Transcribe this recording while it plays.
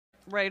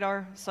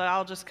radar. So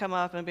I'll just come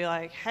up and be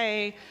like,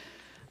 hey,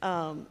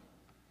 um,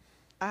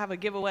 I have a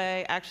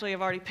giveaway. Actually,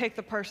 I've already picked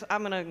the person.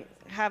 I'm gonna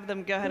have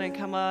them go ahead and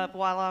come up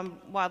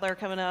while they're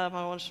coming up.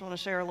 Just want to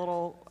share a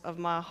little of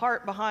my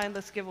heart behind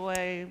this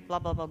giveaway. Blah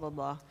blah blah blah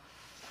blah.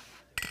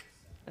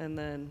 And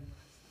then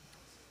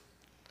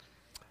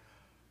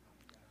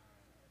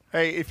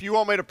Hey, if you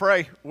want me to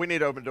pray, we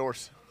need open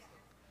doors.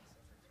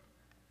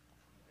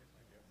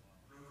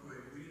 Real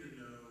quick, we need to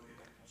know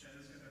if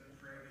Jenna's going to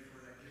pray before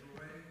that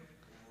giveaway,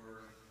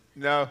 or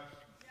No.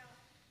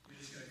 you're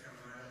just going to come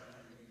right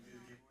up and we can do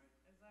the giveaway.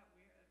 is that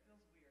weird? It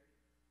feels weird.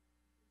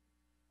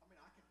 I mean,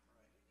 I can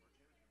pray, or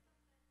Jenna can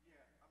pray.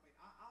 Yeah, I mean,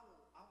 I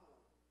will.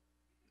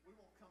 We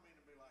won't come in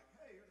and be like,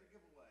 "Hey, here's a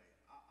giveaway."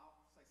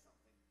 I'll say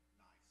something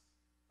nice.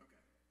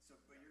 Okay, so,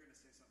 but you're going to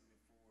say something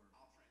before.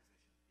 I'll transition.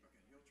 Yeah.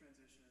 Okay, you'll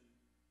transition,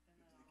 And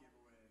you'll then do the I'll.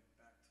 giveaway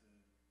back to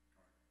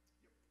Carter.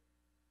 Yep.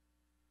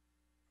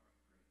 All right,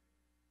 great. Yep.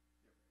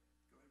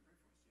 Go ahead and pray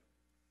for us.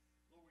 Yep.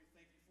 Lord, we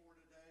thank you for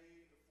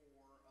today,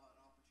 for an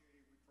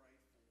opportunity. We pray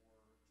for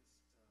just,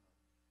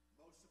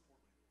 most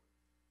importantly,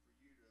 Lord,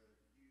 for you to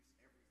use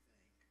everything,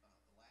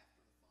 the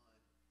laughter, the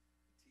fun,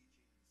 the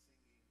teaching, the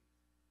singing,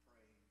 the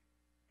praying,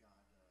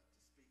 God, to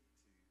speak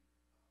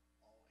to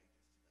all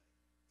ages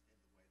today in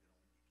the way that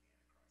only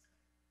you can.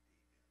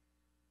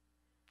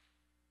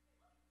 In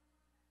Christ's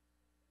name, amen.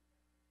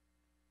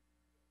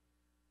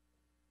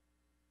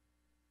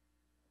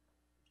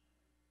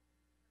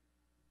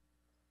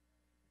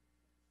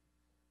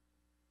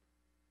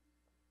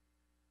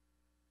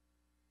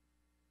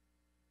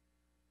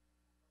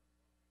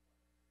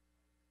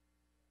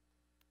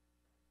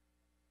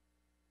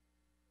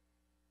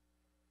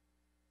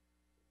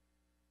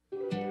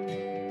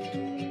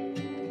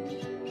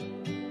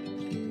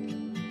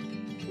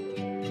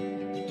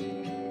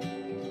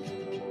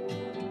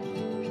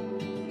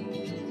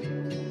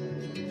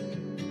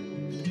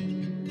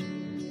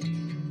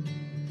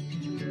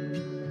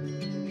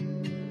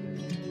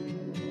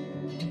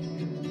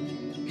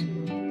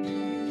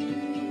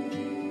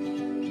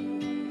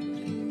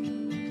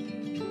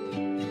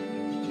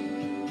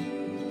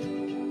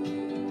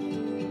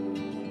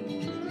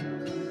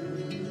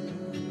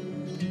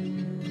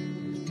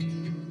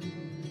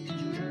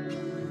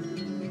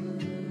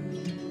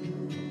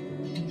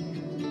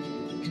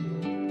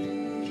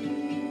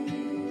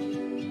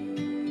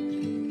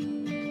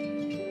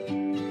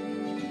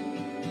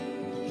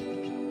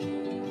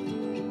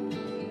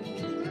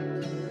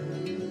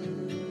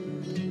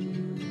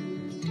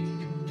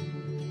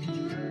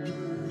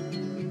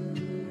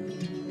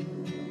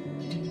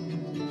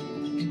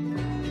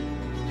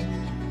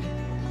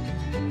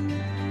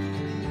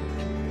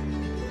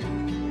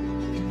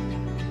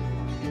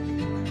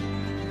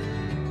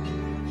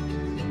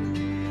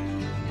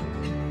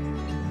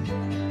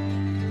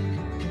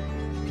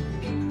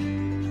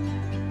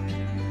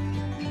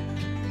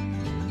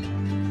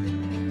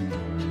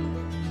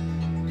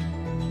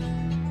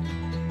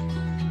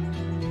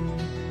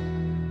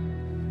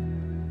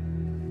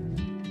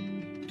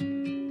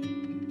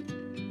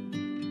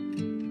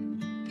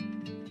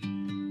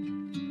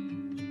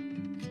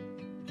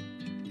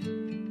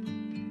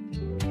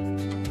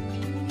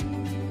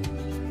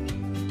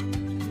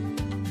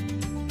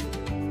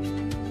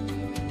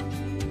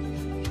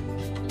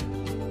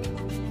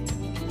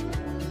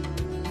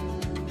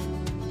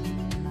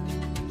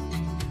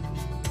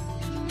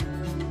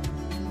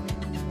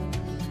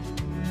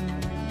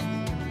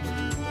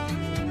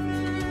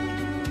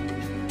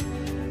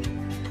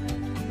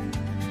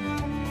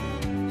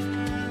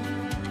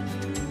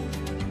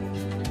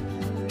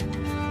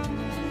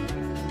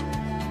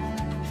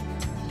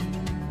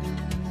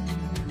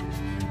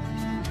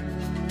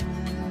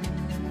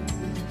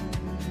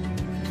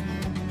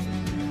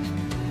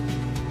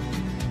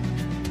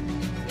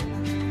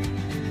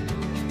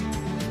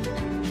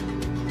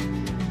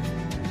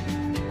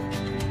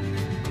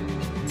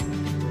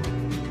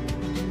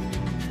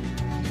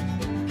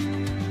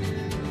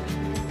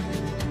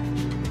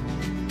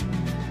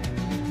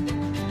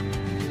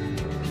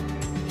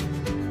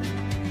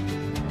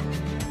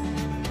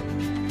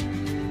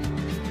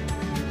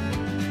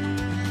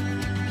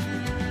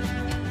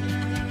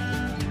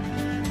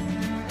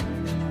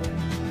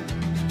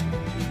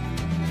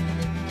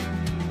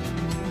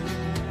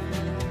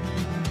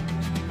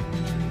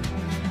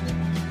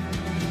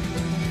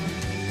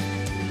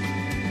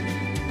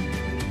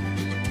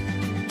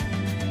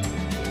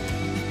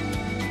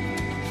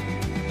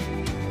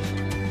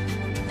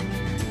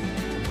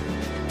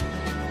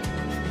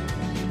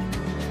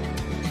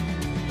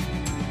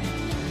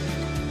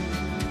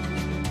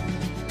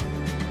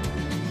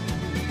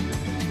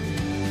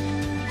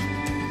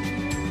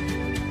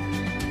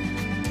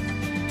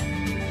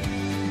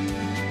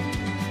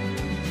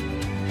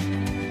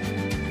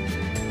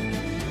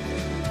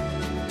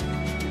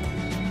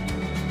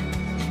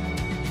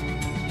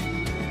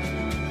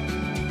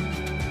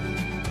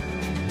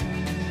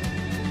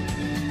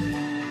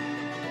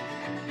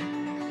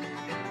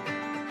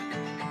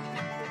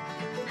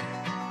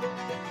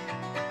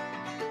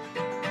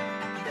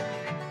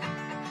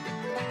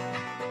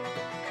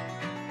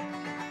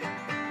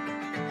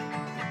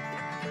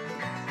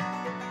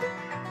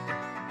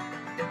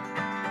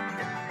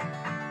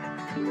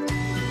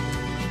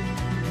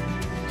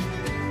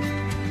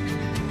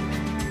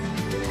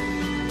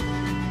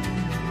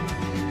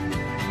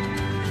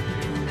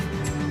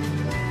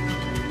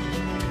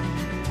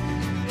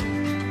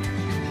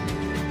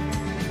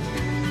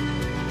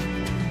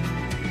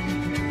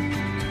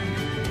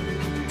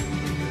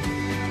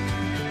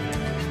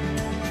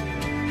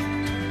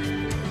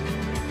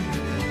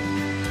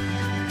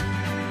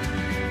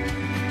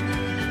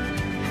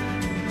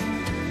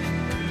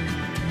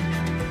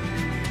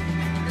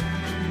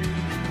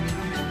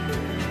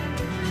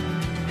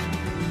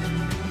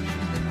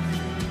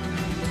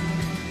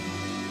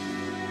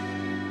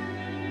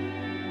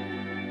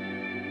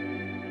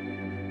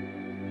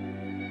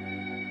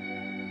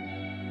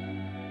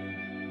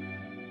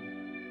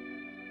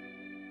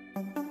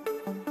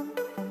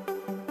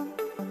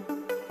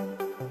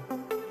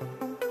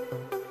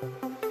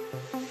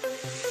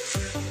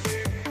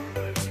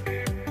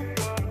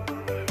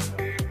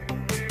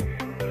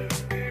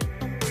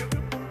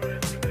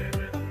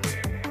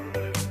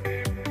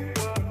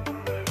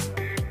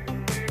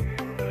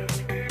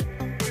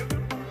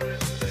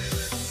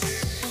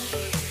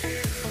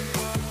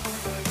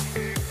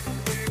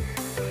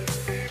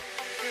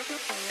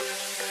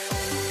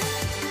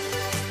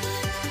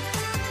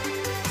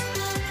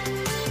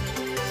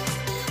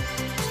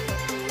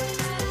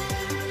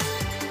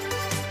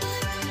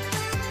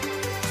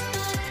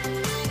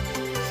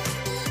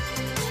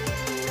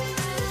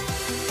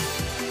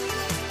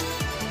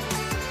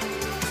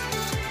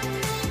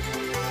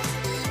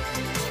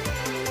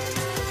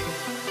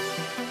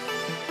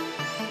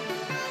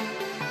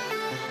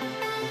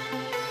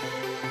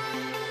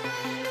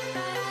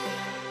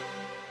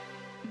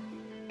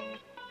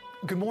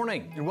 Good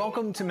morning and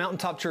welcome to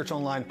Mountaintop Church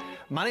Online.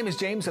 My name is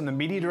James. I'm the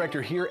media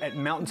director here at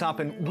Mountaintop,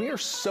 and we are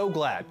so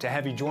glad to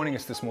have you joining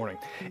us this morning.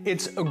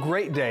 It's a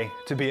great day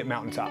to be at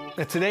Mountaintop.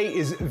 Today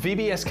is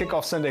VBS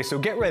Kickoff Sunday, so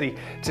get ready.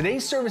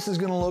 Today's service is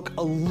going to look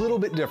a little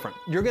bit different.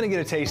 You're going to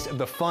get a taste of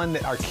the fun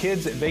that our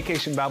kids at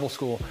Vacation Bible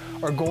School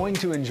are going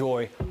to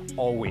enjoy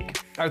all week.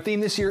 Our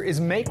theme this year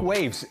is Make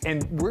Waves,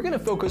 and we're going to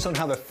focus on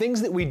how the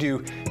things that we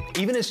do,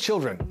 even as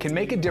children, can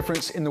make a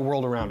difference in the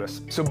world around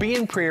us. So be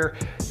in prayer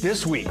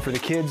this week for the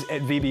kids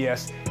at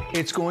VBS.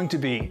 It's going to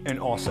be an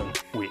awesome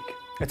week.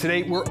 And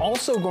today, we're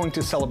also going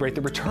to celebrate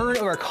the return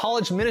of our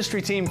college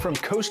ministry team from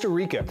Costa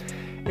Rica.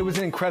 It was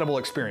an incredible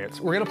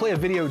experience. We're going to play a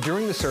video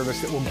during the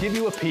service that will give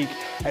you a peek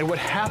at what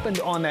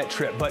happened on that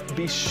trip, but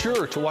be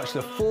sure to watch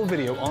the full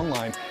video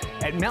online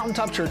at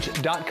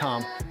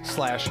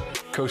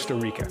mountaintopchurch.com/Costa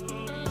Rica.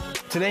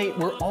 Today,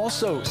 we're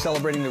also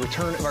celebrating the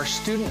return of our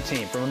student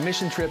team from a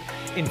mission trip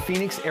in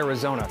Phoenix,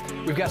 Arizona.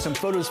 We've got some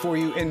photos for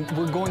you, and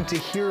we're going to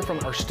hear from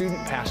our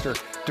student pastor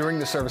during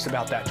the service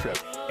about that trip.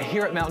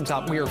 Here at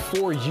Mountaintop, we are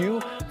for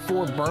you,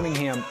 for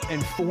Birmingham,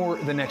 and for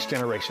the next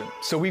generation.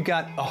 So we've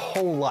got a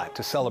whole lot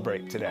to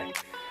celebrate today.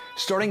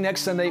 Starting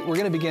next Sunday, we're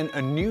going to begin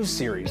a new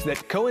series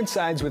that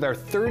coincides with our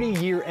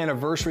 30-year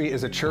anniversary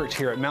as a church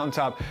here at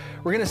Mountaintop.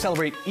 We're going to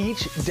celebrate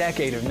each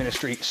decade of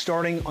ministry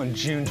starting on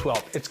June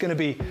 12th. It's going to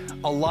be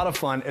a lot of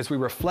fun as we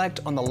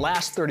reflect on the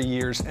last 30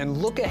 years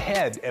and look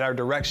ahead at our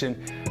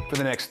direction for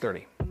the next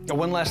 30. Now,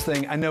 one last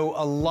thing, I know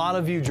a lot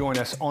of you join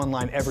us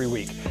online every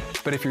week,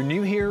 but if you're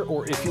new here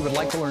or if you would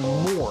like to learn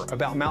more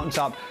about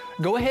Mountaintop,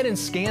 go ahead and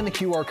scan the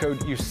QR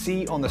code you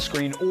see on the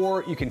screen,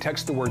 or you can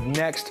text the word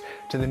NEXT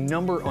to the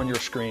number on your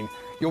screen.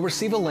 You'll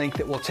receive a link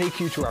that will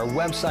take you to our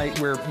website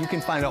where you can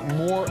find out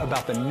more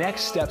about the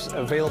next steps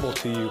available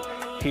to you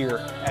here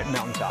at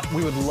Mountaintop.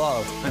 We would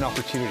love an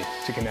opportunity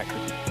to connect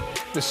with you.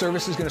 The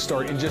service is going to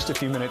start in just a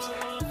few minutes.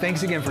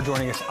 Thanks again for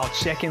joining us. I'll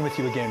check in with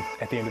you again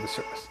at the end of the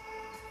service.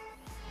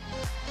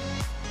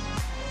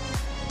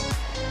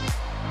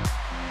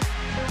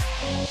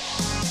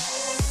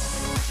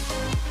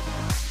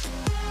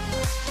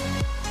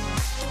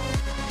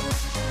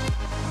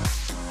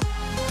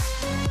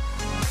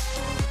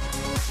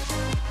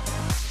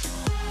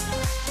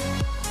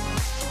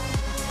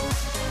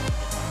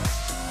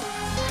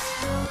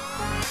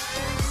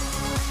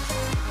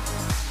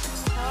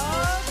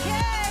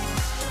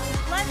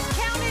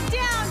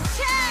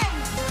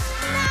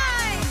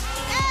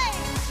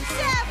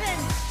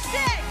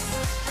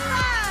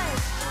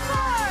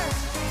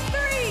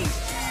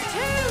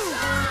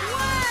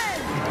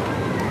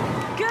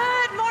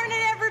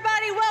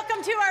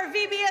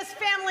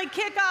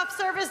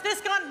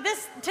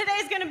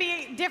 Today's going to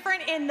be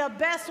different in the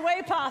best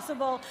way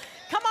possible.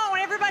 Come on,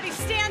 everybody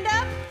stand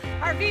up.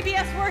 Our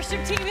VBS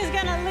worship team is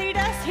going to lead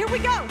us. Here we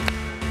go.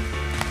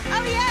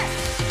 Oh,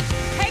 yes.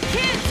 Hey,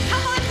 kids,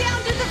 come on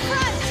down to the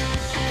front.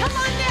 Come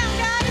on down,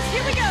 guys.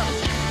 Here we go.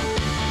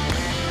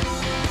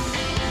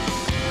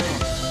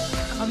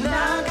 I'm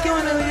not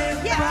going to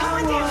live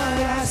by what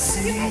I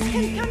see. You guys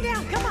can come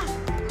down. Come on.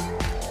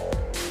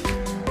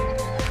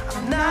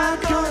 I'm not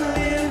going to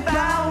live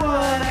by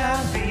what I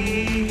feel.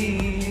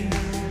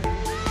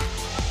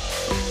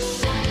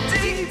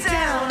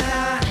 Down,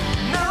 I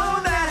know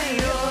that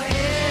you're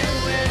here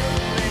with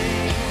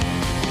me.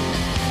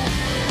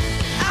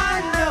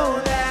 I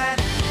know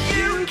that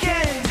you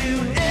can do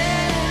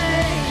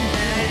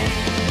anything.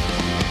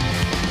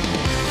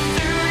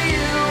 Through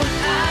you,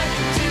 I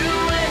can do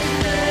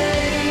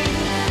anything.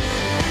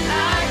 I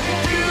can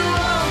do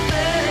all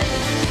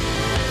things.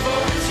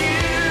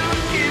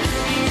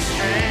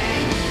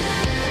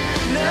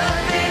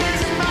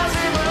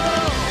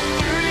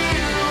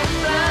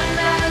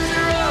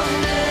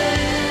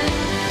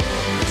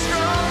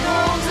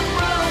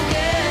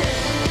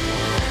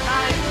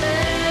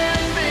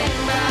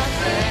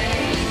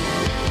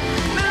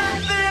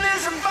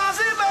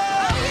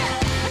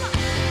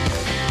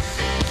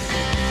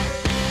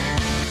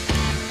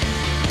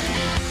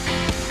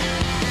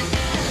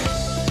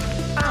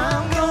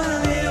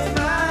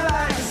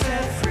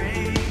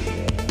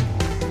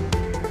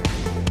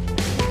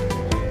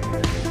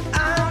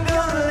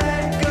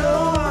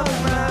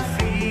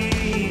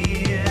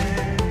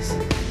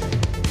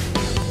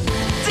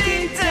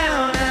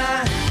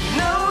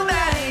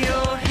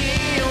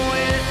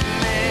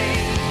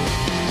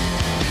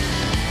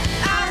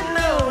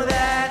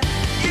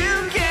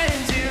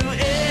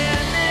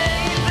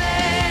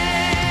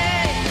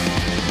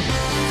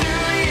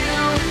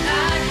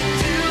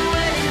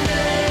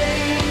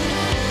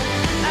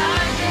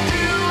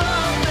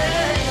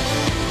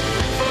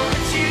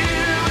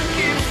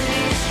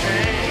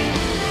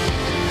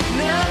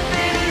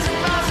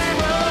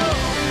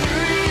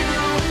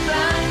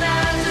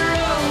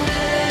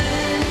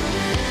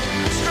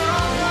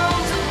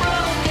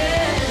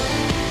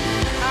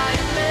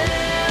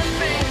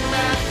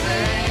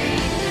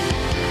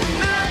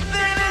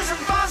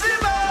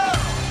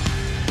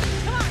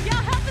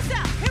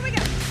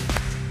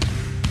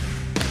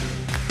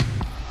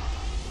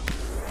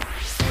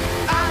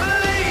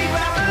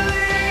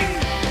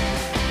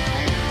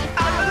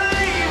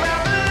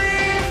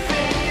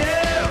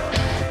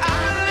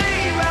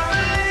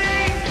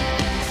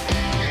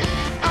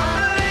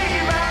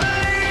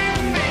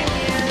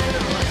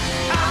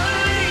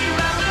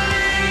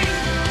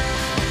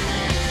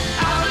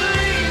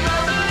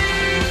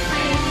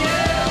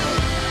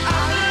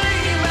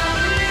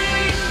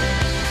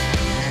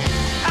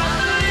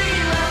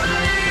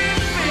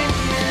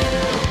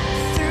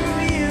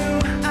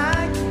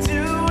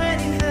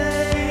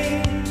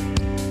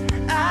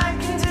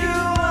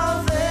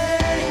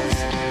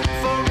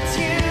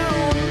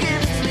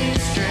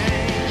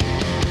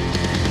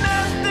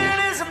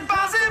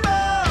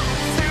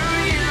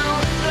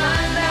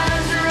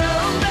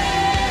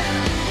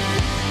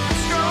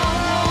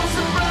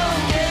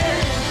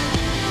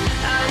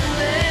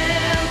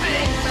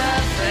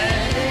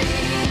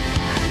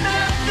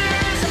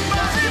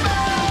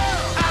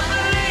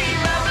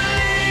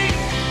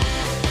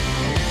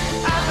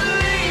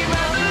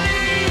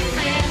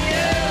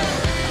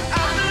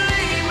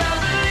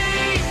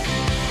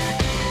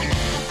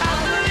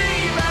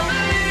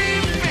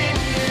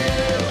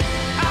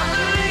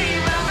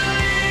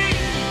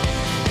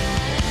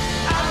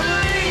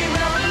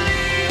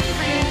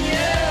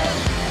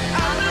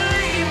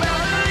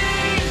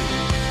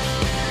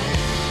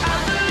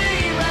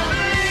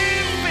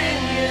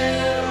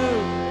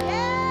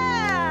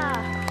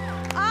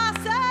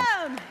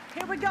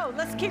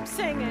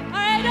 singing. All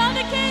right, all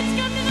the kids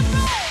come to the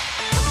front.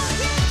 Come on,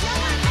 kids,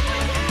 come on,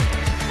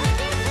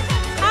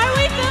 kids. How are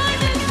we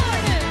feeling this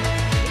morning?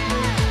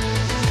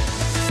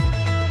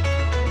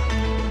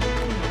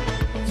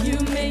 You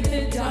make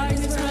the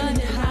darkness run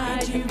and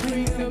hide. You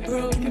bring the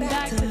broken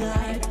back to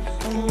life.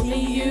 Only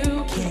you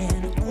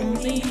can,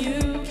 only you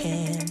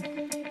can.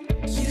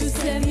 You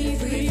set me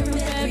free from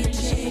every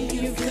chain.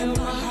 You fill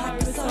my heart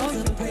with songs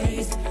of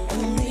praise.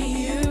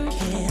 Only you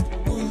can,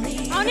 only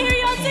you. I want to hear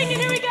y'all singing.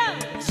 Here we go.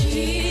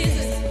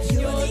 Jesus,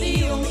 you're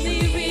the only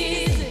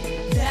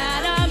reason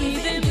that I'm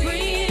even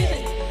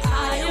breathing.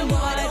 I am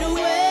wide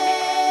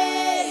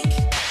awake.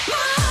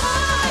 My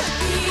heart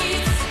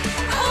beats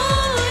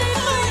only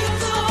for your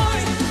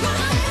glory.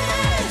 My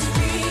hands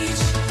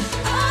reach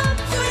up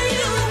for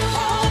you to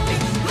hold me.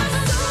 My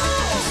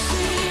soul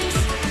sings,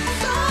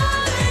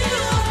 Father,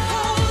 you are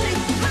holy.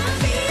 My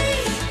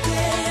feet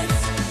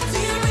dance to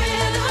your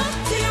rhythm,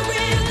 to your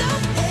rhythm.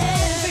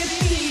 Every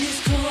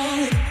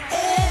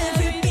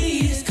beat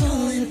is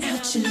calling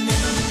out your name.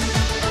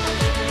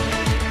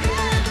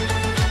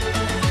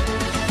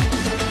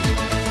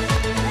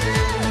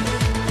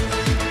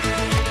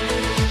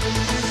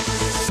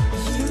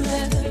 You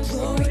left the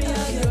glory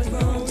of your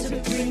throne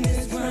to bring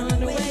this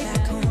runaway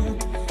back home.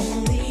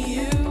 Only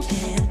you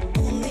can,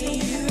 only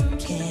you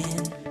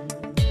can.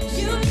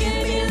 You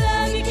gave me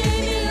love, you gave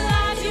me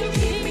life, you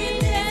keep me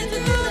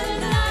dancing through the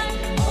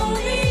night.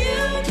 Only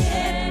you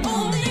can,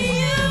 only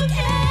you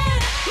can.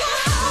 My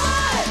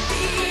heart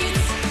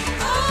beats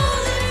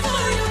only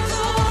for your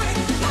glory.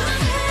 My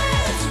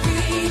hands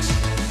reach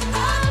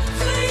up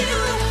for you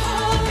to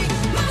hold me.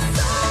 My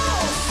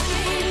soul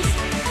sings,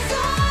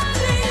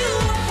 Father, you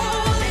are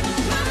holy.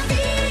 My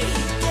feet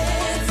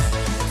dance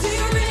to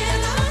your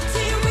rhythm, to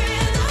your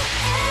rhythm.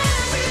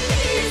 Every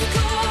beat is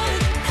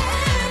calling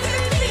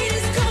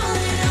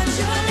out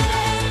your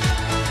name.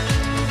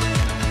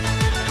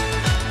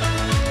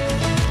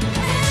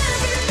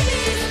 Every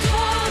beat is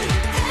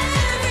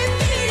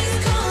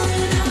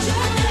calling out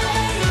your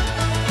name.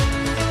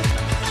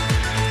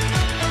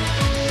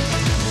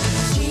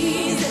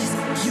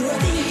 Jesus, you're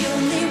the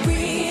only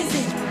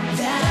reason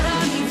that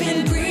I'm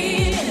even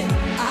breathing.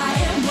 I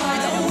am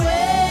wide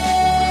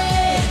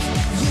awake.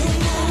 You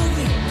move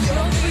me,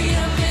 your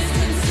freedom is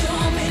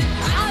consuming.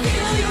 I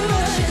feel you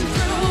rushing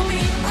through me.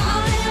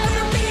 I'll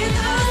never be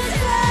the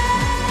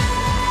same.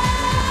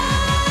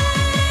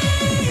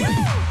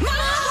 My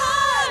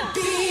heart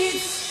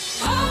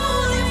beats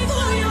only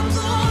for your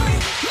glory.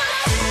 My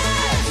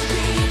hands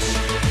reach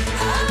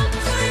up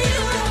for you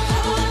to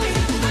hold me.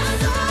 My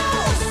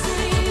soul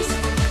sings,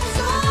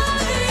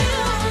 Father, you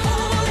are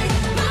holy.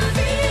 My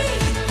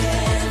feet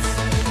dance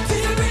to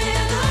your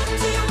rhythm,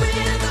 to your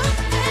rhythm.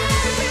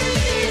 Every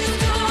beat is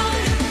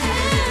calling out your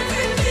name.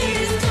 Every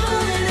beat is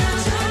calling out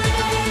your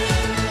name.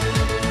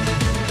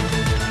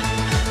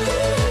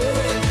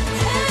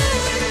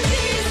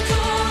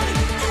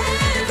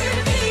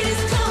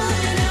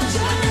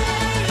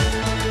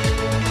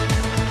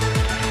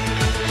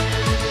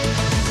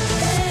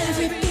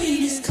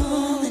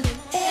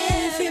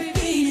 Every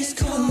beat is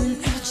calling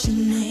out your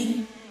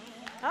name.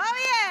 Oh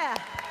yeah!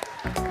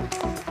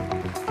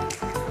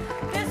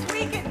 This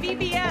week at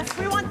VBS,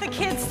 we want the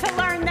kids to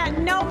learn that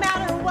no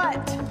matter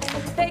what,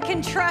 they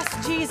can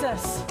trust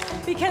Jesus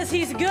because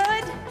he's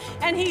good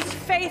and he's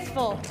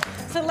faithful.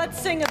 So let's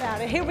sing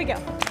about it. Here we go.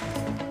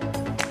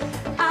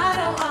 I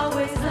don't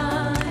always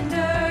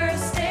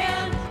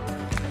understand.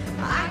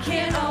 I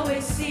can't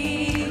always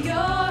see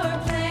your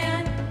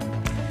plan.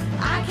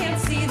 I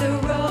can't see the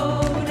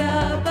road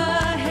up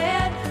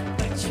ahead,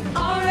 but you've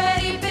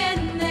already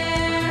been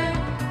there.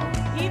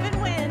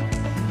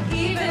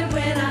 Even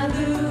when I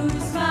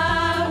lose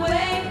my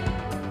way,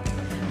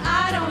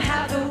 I don't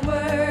have the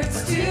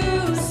words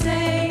to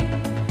say.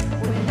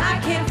 When I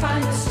can't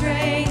find the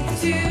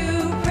strength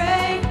to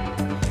pray,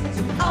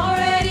 you've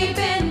already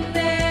been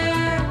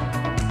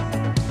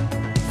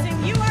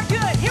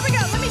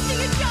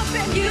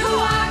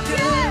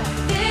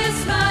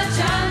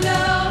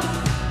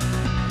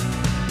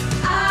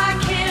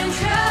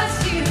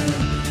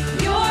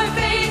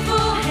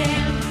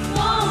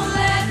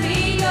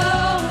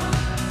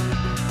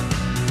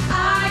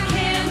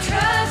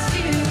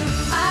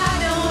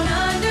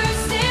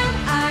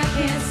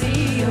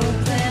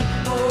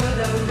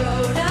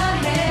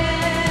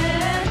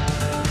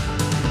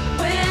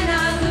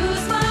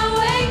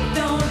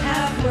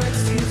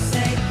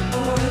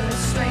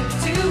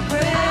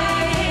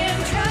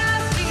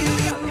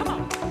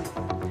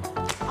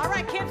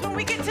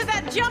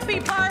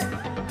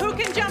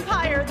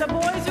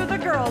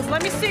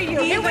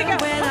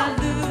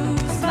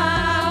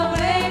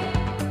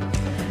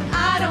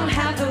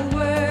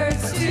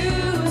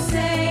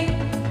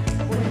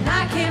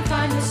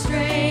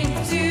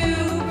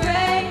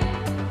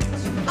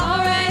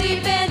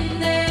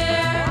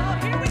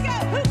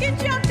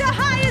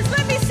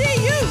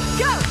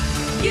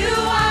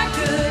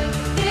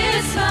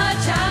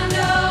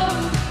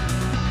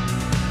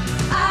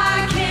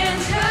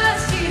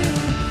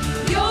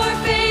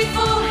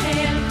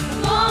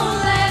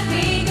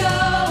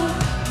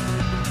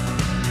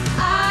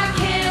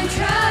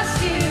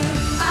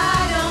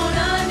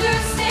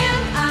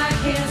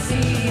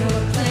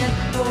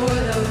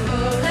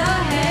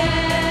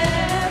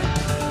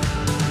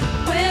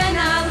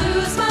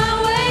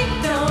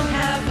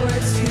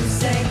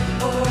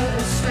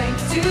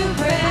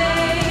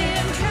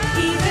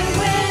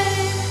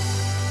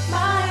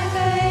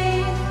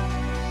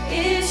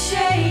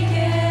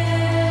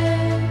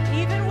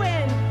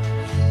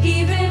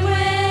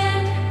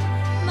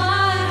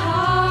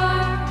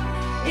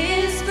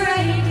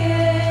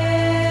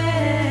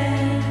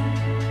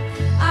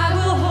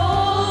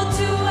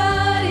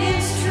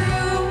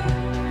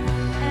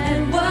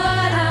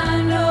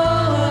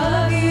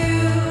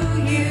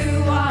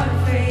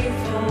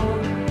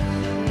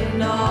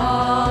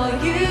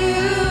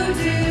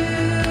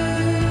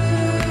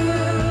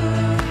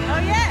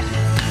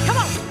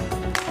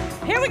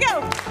Here we go.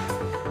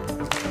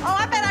 Oh,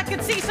 I bet I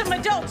could see some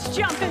adults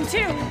jumping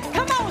too.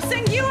 Come on,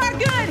 sing You Are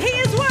Good, He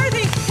is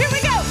Worthy. Here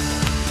we go.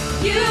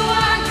 You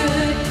are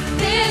good,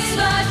 this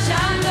much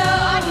I know.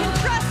 I can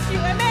trust you,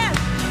 amen.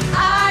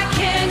 I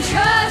can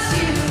trust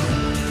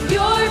you.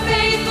 Your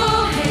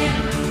faithful hand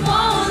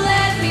won't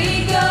let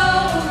me go.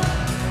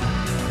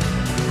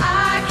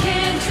 I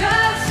can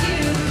trust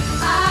you.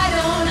 I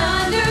don't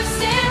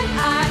understand.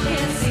 I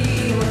can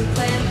see your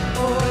plan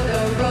or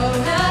the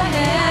road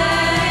ahead.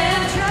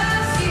 I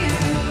trust you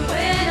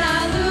when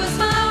I lose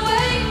my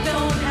way.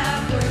 Don't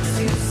have words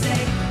to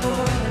say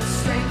or the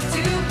strength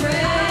to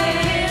pray. I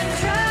can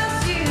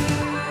trust you.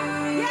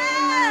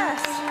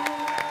 Yes.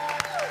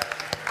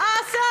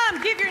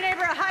 Awesome. Give your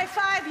neighbor a high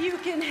five. You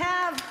can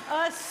have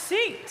a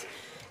seat.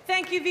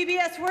 Thank you,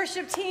 VBS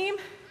worship team.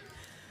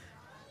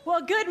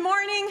 Well, good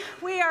morning.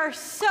 We are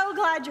so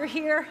glad you're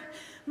here.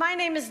 My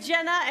name is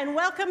Jenna, and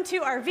welcome to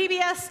our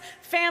VBS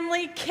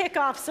Family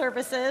Kickoff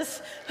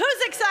Services.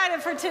 Who's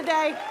excited for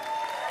today?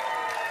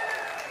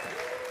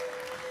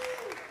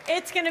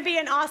 It's going to be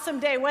an awesome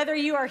day, whether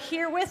you are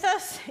here with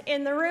us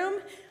in the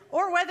room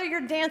or whether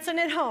you're dancing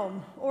at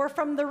home or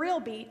from the real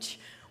beach.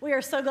 We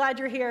are so glad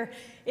you're here.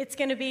 It's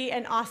going to be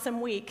an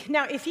awesome week.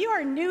 Now, if you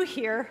are new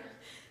here,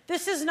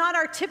 this is not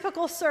our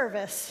typical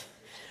service.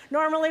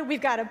 Normally,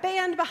 we've got a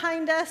band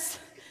behind us.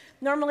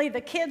 Normally,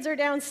 the kids are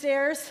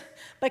downstairs.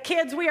 But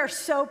kids, we are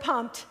so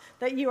pumped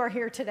that you are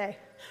here today.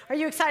 Are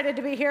you excited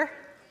to be here?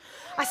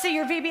 I see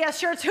your VBS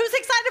shirts. Who's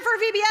excited for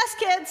VBS,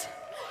 kids?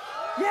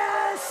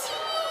 Yes.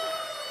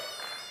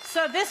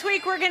 So this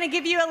week, we're going to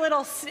give you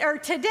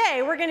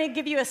today, we're going to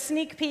give you a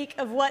sneak peek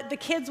of what the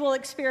kids will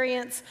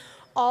experience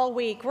all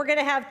week. We're going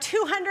to have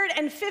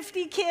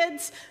 250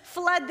 kids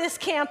flood this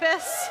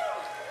campus.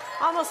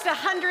 Almost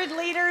 100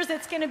 leaders.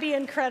 It's going to be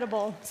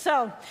incredible.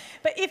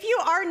 But if you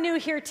are new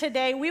here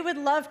today, we would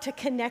love to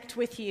connect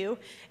with you.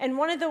 And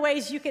one of the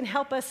ways you can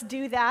help us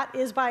do that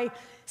is by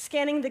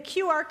scanning the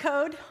QR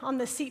code on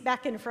the seat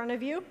back in front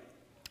of you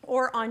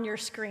or on your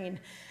screen.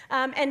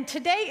 And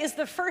today is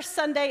the first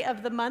Sunday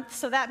of the month,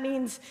 so that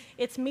means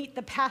it's Meet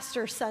the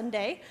Pastor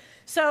Sunday.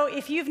 So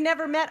if you've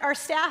never met our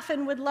staff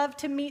and would love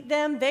to meet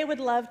them, they would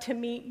love to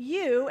meet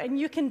you, and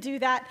you can do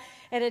that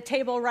at a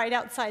table right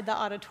outside the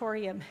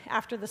auditorium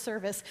after the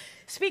service.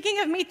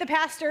 Speaking of Meet the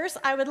Pastors,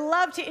 I would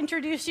love to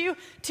introduce you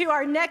to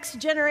our next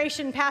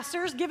generation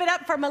pastors. Give it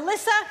up for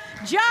Melissa,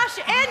 Josh,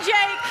 and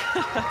Jake.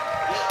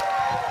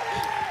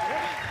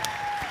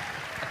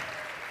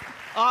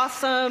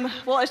 Awesome.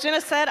 Well, as Jenna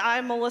said,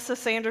 I'm Melissa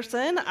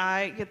Sanderson.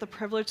 I get the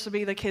privilege to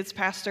be the kids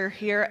pastor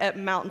here at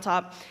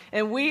Mountaintop.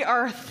 And we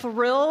are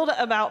thrilled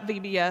about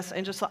VBS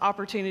and just the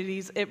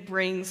opportunities it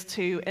brings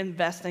to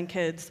invest in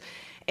kids.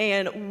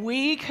 And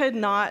we could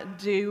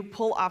not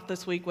pull off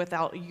this week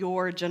without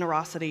your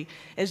generosity.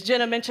 As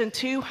Jenna mentioned,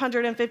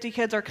 250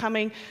 kids are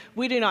coming.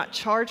 We do not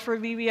charge for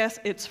VBS.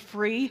 It's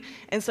free.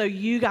 And so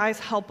you guys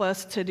help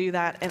us to do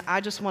that. And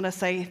I just want to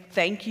say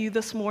thank you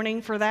this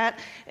morning for that.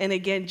 And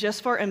again,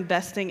 just for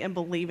investing and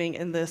believing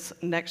in this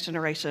next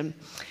generation.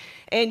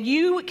 And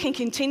you can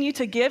continue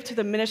to give to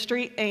the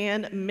ministry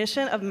and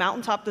mission of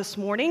Mountaintop this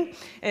morning.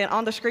 And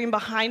on the screen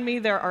behind me,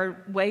 there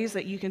are ways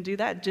that you can do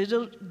that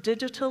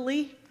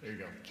digitally. There you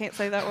go. Can't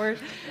say that word.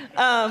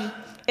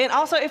 And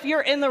also, if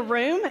you're in the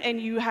room and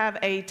you have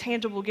a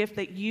tangible gift,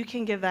 that you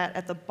can give that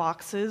at the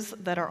boxes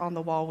that are on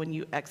the wall when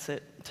you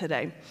exit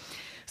today.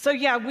 So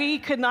yeah, we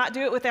could not do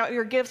it without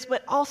your gifts,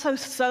 but also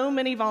so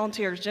many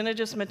volunteers. Jenna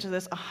just mentioned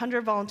this,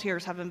 100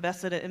 volunteers have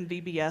invested in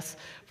VBS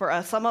for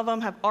us. Some of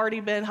them have already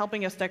been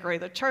helping us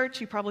decorate the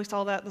church. You probably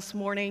saw that this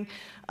morning.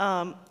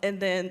 And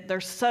then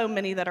there's so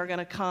many that are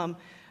gonna come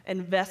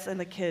invest in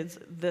the kids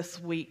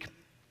this week.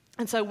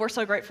 And so we're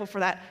so grateful for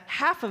that.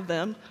 Half of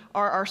them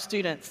are our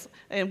students.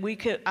 And we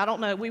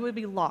would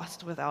be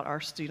lost without our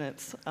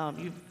students.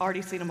 You've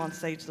already seen them on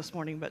stage this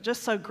morning, but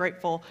just so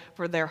grateful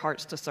for their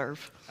hearts to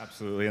serve.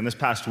 Absolutely. And this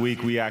past week,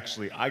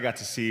 I got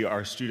to see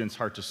our students'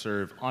 heart to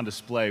serve on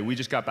display. We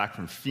just got back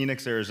from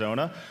Phoenix,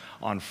 Arizona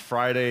on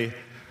Friday.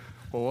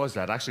 What was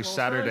that? Actually,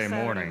 Saturday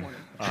morning.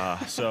 We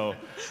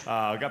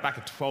got back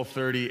at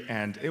 12:30,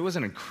 and it was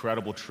an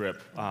incredible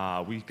trip.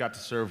 We got to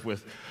serve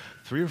with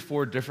 3 or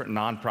 4 different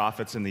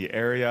nonprofits in the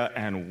area,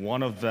 and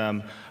one of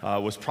them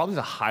was probably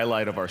the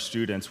highlight of our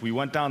students. We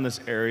went down this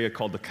area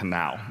called the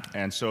Canal,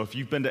 and so if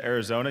you've been to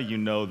Arizona, you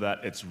know that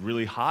it's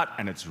really hot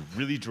and it's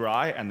really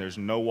dry and there's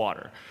no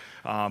water.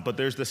 But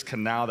there's this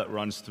canal that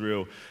runs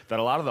through that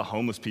a lot of the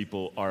homeless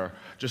people are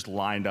just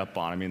lined up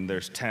on. I mean,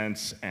 there's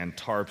tents and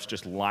tarps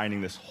just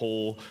lining this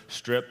whole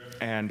strip,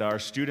 and our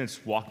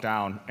students walked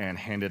down and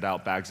handed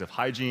out bags of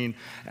hygiene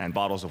and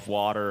bottles of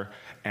water,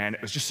 and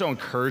it was just so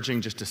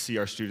encouraging just to see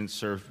our students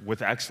serve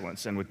with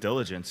excellence and with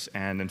diligence.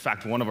 And in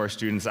fact, one of our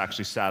students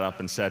actually sat up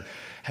and said,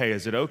 "Hey,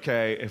 is it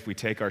okay if we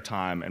take our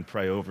time and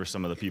pray over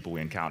some of the people we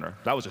encounter?"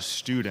 That was a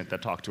student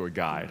that talked to a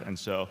guide. And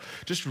so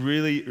just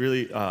really,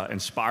 really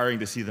inspiring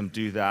to see them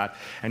do that.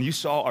 And you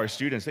saw our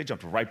students, they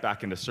jumped right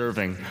back into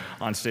serving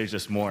on stage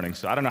this morning.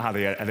 So I don't know how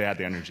they had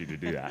the energy to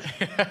do that.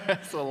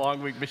 It's a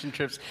long week. Mission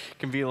trips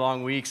can be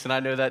long weeks, and I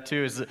know that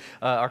too is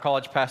our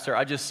college pastor.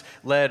 I just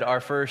led our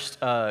first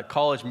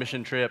college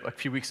mission trip a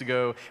few weeks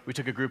ago. We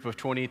took a group of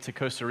 20 to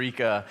Costa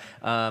Rica,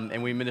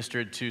 and we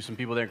ministered to some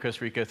people there in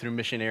Costa Rica through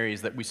missionaries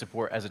that we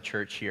support as a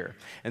church here.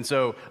 And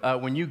so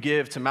when you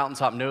give to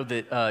Mountaintop, know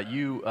that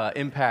you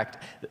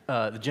impact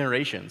the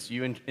generations.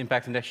 You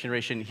impact the next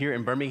generation here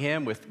in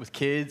Birmingham with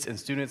kids and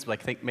students,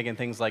 like making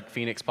things like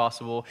Phoenix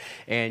possible,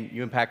 and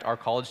you impact our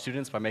college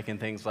students by making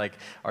things like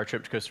our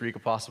trip to Costa Rica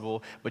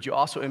possible, but you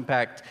also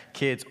impact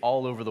kids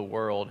all over the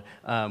world.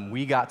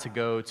 We got to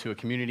go to a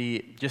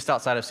community just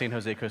outside of San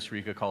Jose, Costa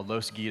Rica called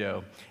Los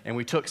Guido, and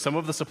we took some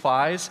of the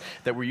supplies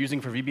that we're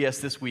using for VBS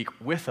this week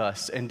with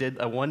us and did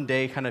a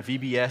one-day kind of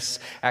VBS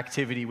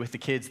activity with the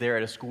kids there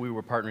at a school we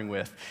were partnering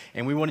with.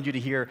 And we wanted you to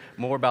hear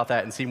more about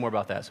that and see more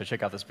about that, so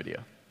check out this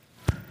video.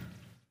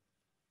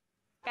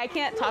 I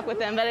can't talk with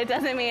them, but it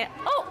doesn't mean,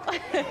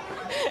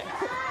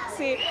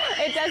 see,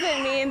 it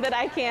doesn't mean that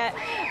I can't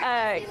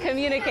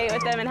communicate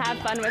with them and have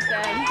fun with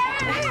them.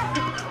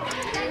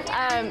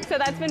 So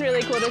that's been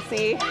really cool to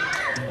see.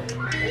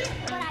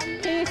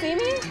 Can you see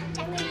me?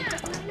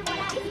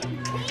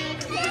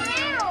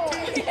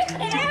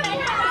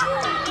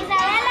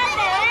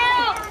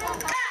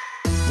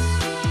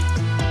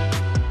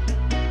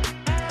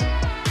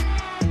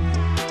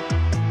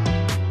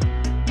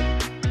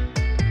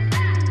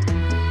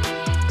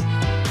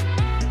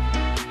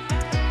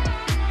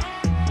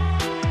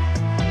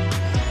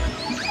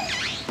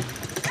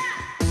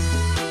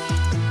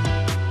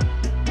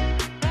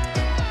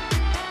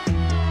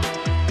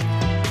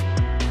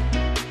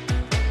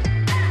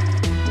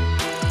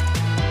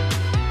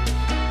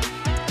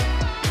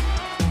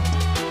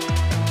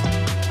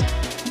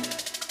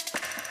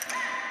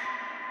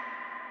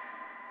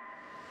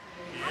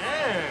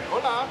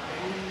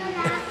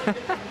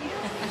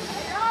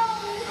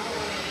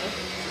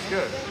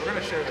 Good. We're going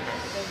to share the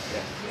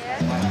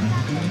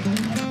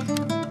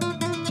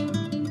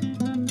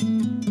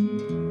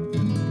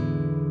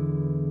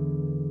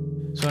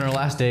So on our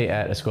last day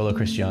at Escuela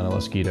Cristiana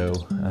Los Guido,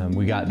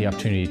 we got the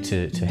opportunity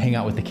to hang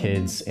out with the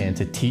kids and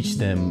to teach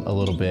them a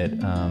little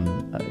bit,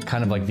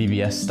 kind of like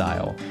VBS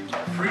style.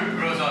 Fruit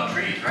grows on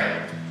trees,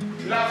 right?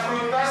 Las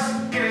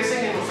frutas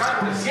crecen en los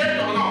árboles,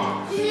 ¿cierto o no?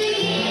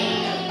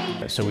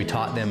 So we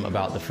taught them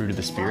about the fruit of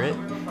the Spirit,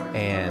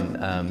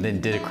 and then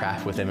did a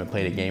craft with them and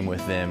played a game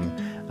with them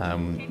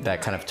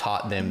that kind of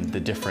taught them the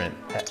different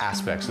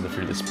aspects of the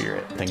fruit of the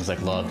Spirit. Things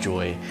like love,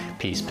 joy,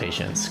 peace,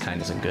 patience,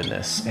 kindness, and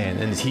goodness. And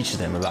then to teach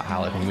them about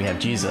how when we have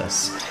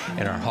Jesus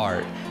in our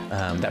heart,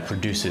 that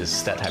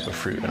produces that type of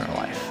fruit in our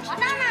life.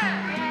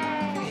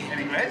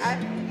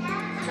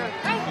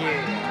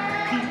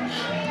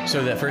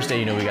 So that first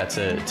day, we got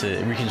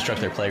to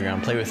reconstruct their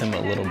playground, play with them a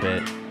little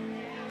bit.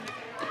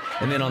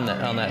 And then on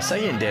that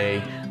second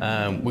day,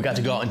 we got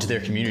to go out into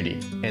their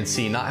community and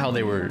see not how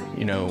they were,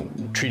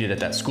 treated at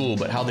that school,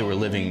 but how they were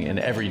living in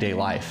everyday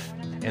life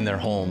in their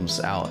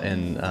homes out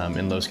in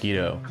Los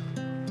Guido.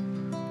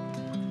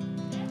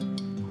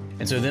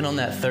 And so then on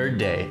that third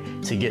day,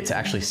 to get to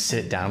actually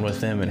sit down with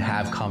them and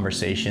have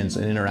conversations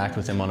and interact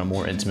with them on a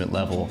more intimate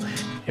level,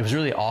 it was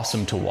really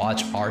awesome to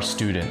watch our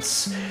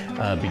students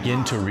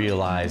begin to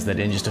realize that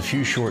in just a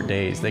few short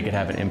days, they could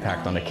have an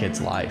impact on a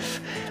kid's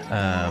life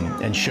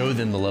and show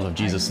them the love of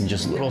Jesus in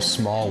just little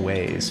small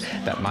ways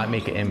that might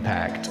make an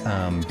impact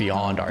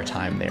beyond our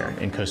time there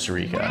in Costa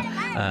Rica.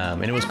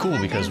 And it was cool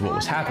because what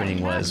was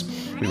happening was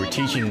we were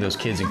teaching those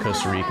kids in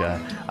Costa Rica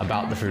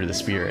about the fruit of the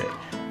Spirit.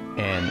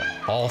 And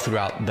all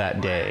throughout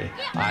that day,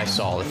 I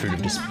saw the fruit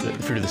of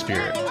the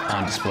Spirit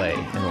on display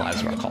in the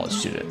lives of our college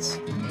students.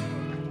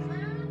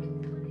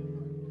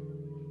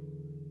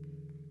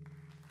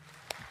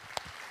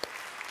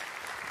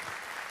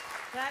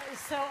 That is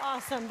so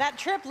awesome. That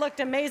trip looked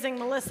amazing,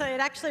 Melissa. It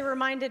actually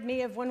reminded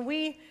me of when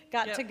we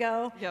got to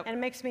go, and it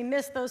makes me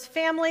miss those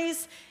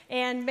families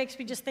and makes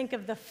me just think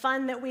of the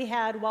fun that we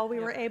had while we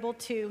were able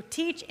to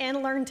teach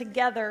and learn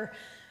together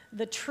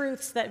the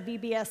truths that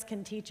VBS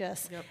can teach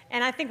us.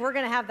 And I think we're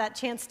going to have that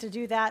chance to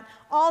do that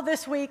all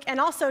this week and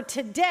also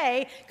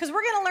today, because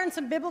we're going to learn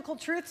some biblical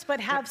truths, but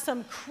have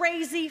some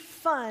crazy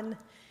fun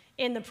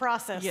in the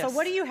process. So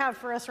what do you have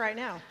for us right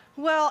now?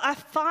 Well, I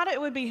thought it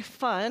would be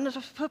fun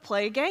to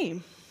play a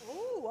game.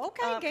 Ooh,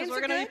 okay, games we're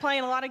are going to be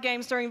playing a lot of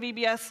games during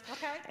VBS.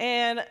 Okay.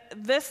 And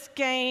this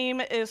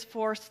game is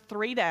for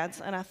 3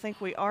 dads, and I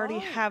think we already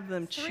have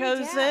them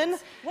chosen.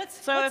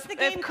 What's if the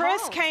game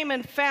Chris called? came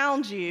and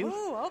found you,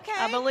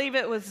 I believe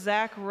it was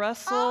Zach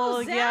Russell,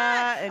 and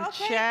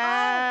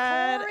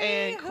Chad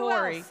and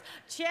Corey. Who else?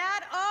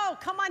 Chad,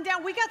 come on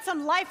down. We got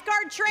some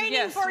lifeguard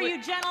training for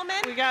you, gentlemen.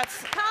 We got.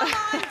 Come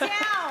on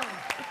down.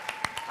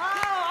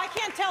 Oh, I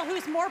can't tell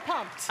who's more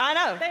pumped. I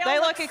know. They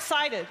look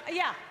excited.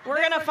 Yeah. We're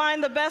going to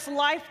find the best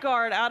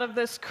lifeguard out of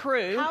this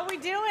crew. How are we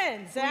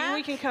doing, Zach?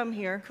 We can come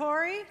here.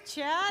 Corey,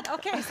 Chad.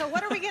 Okay, so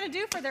what are we going to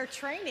do for their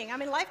training? I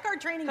mean,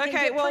 lifeguard training can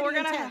get we're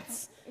pretty gonna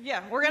intense.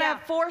 we're going to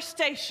have 4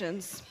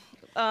 stations.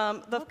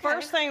 The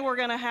first thing we're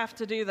going to have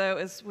to do, though,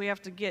 is we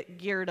have to get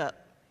geared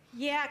up.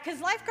 Yeah, because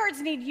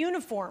lifeguards need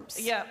uniforms.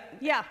 Yeah.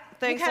 Yeah.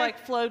 Things okay.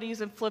 like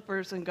floaties and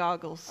flippers and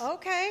goggles.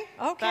 Okay,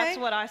 okay. That's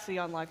what I see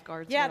on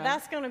lifeguards. Yeah, when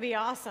that's going to be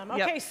awesome.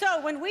 Yep. Okay,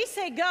 so when we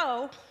say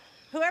go,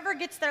 whoever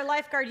gets their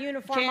lifeguard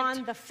uniform Can't.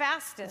 on the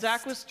fastest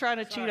Zach was trying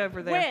to cheat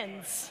over there.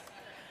 wins.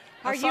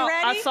 Are I saw, you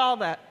ready? I saw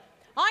that.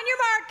 On your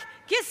mark,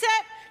 get set,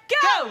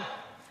 go!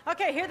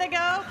 Okay, here they go.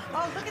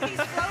 Oh, look at these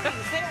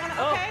floaties. They don't want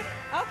to, Oh. okay,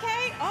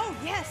 okay. Oh,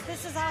 yes,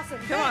 this is awesome.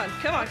 Come Good. on,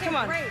 come on, Okay, come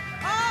on. Great.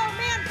 Oh,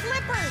 man,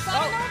 flippers.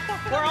 I don't know if they'll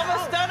fit We're on the-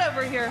 almost done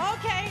over here.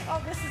 Okay,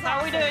 oh, this is How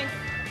are we awesome. doing?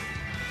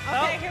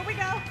 Okay, Oh. here we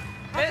go.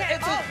 Okay,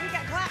 it's a- we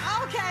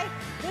got okay,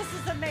 this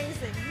is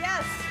amazing.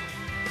 Yes.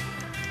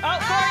 Oh,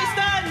 Corey's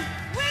done.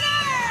 Winner!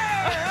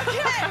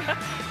 Okay.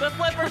 The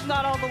flipper's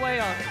not all the way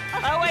on.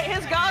 Oh, wait,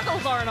 his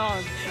goggles aren't on.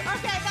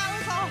 Okay, that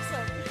was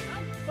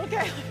awesome.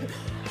 Okay.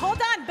 Hold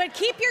on, but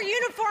keep your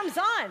uniforms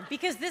on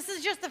because this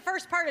is just the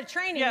first part of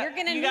training. Yeah, You're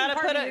gonna you need gotta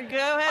part put of it. your...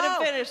 Go ahead and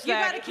Oh, finish, you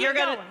Zach. gotta keep You're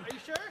gonna. going. Are you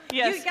sure?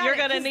 Yes, You got you're it,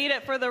 gonna 'cause need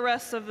it for the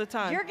rest of the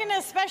time. You're gonna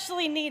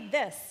especially need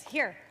this.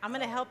 Here, I'm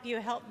gonna help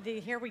you.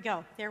 Here we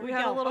go. There we We go.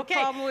 had a little okay.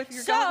 problem with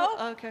your so,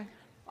 goggles. Okay.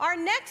 Our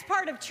next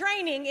part of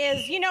training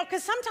is,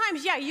 because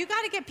sometimes, you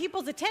got to get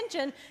people's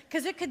attention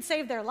because it could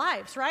save their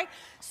lives, right?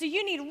 So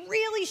you need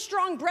really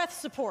strong breath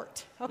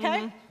support, okay?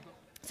 Mm-hmm.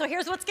 So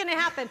here's what's going to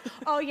happen.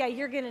 Oh, yeah,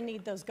 you're going to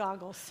need those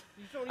goggles.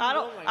 I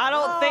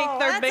don't think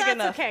they're big that's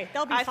enough. okay.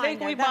 They'll be I fine think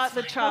there. we That's bought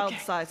the fine. child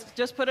Okay. size.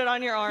 Just put it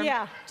on your arm.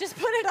 Yeah, just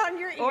put it on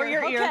your ear. Or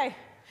your ear. Okay.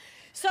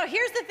 So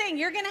here's the thing,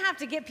 you're gonna have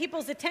to get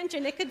people's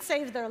attention. It could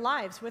save their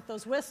lives with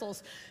those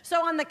whistles.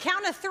 So on the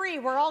count of 3,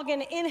 we're all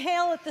gonna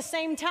inhale at the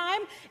same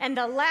time, and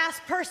the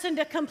last person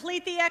to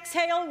complete the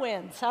exhale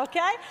wins,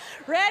 okay?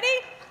 Ready?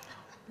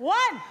 1.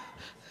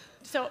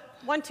 So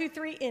 1, 2,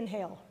 3,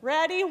 inhale.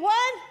 Ready? 1,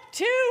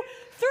 2,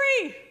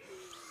 3,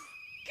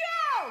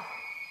 go!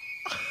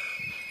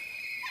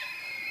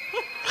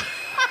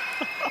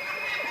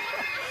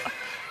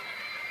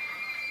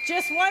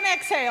 Just 1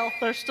 exhale.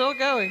 They're still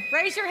going.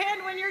 Raise your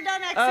hand when you're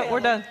done exhaling. Oh, we're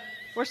done.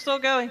 We're still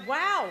going.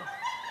 Wow.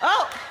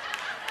 Oh,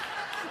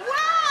 Wow.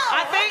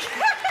 I think-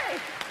 Okay.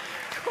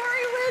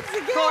 Corey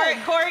wins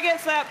again. Corey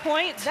gets that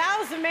point. That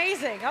was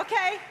amazing.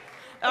 Okay.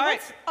 All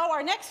right.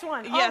 Our next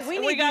one. Yes, oh, we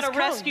we got to these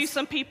rescue cones.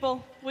 some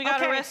people. We got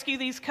to Okay. rescue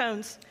these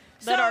cones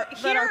So that are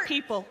here-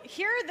 people.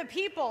 Here are the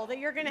people that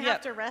you're going to Yep.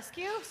 have to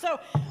rescue. So,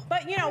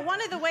 but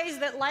one of the ways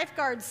that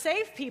lifeguards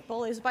save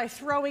people is by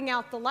throwing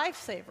out the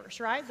lifesavers,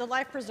 right? The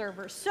life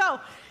preservers. So,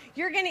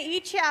 you're going to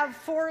each have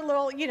 4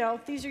 little,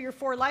 these are your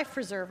 4 life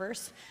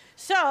preservers.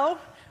 So,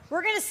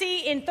 we're going to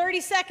see in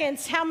 30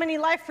 seconds how many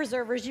life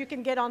preservers you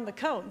can get on the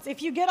cones.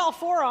 If you get all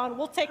 4 on,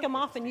 we'll take them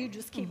off and you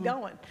just keep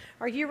going.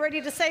 Are you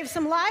ready to save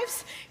some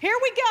lives? Here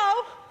we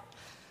go.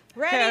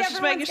 Ready? Okay, I was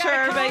just making Everyone's sure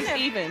got a cone?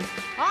 everybody's even.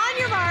 On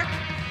your mark,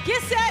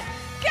 get set,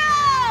 go!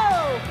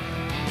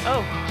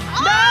 Oh.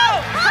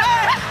 No!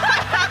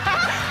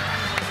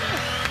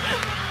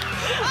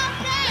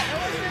 Okay,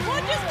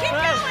 well, just keep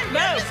No, going.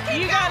 no, just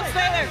keep you going. gotta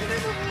stay there.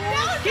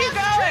 No, Keep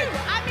that's going. True.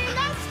 I mean,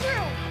 that's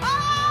true.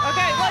 Oh!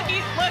 Okay,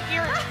 look,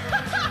 you're.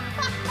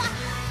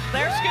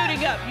 They're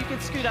scooting up. You can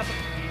scoot up.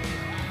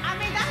 I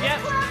mean, that was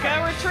Yep. clever.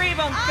 Go retrieve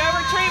them. Go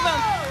retrieve them.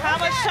 How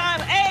much okay.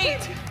 time? 8,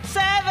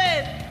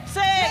 7,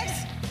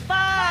 6,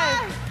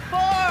 5,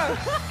 4,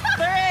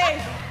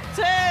 3,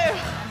 2,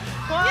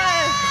 1.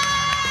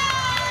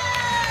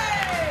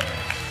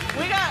 Yay!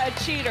 We got a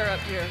cheater up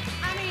here.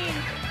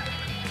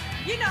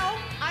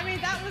 I mean,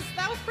 that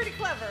was pretty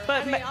clever.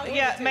 But I mean, I'll give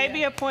yeah, it to maybe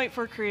you. a point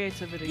for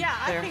creativity. Yeah,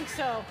 there. I think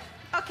so.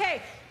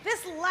 Okay,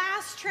 this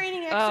last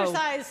training Oh.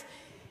 exercise,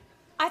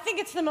 I think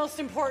it's the most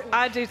important.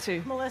 I do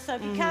too. Melissa,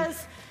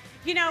 because,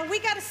 we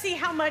got to see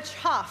how much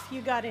Hoff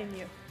you got in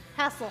you.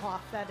 Hasselhoff,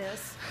 that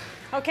is.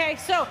 Okay,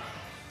 so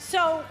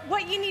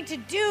what you need to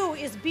do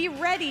is be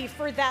ready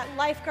for that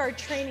lifeguard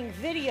training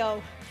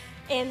video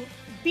and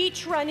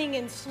beach running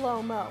in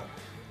slow-mo.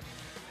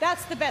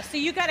 That's the best. So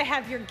you got to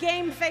have your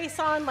game face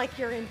on, like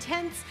you're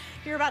intense.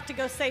 You're about to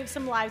go save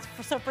some lives.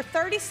 So for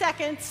 30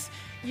 seconds,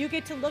 you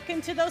get to look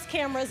into those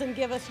cameras and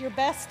give us your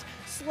best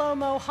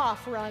slow-mo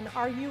Hoff run.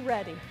 Are you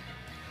ready?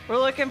 We're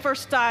looking for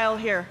style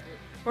here.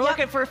 We're Yep.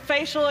 looking for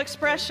facial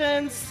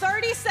expressions.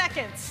 30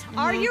 seconds.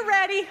 Are you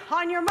ready?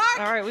 On your mark.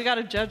 All right, we got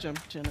to judge them,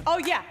 Jenna. Oh,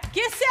 yeah.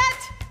 Get set.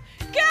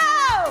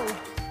 Go!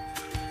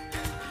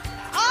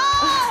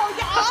 Oh,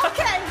 yeah,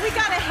 okay. We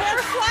got a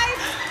hair swipe.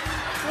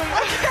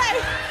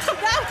 Okay.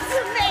 That was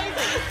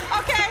amazing.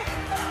 Okay.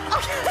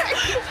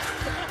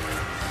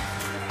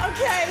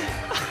 Okay.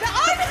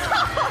 Oh,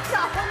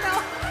 no.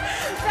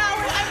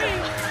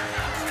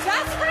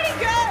 That's pretty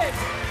good.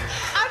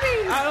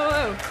 I don't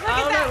know. Look I at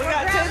don't that. know. We We're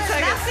got 10 grabbing-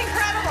 seconds. That's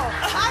incredible.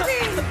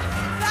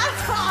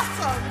 That's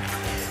awesome.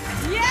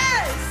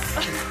 Yes.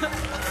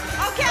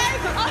 Okay.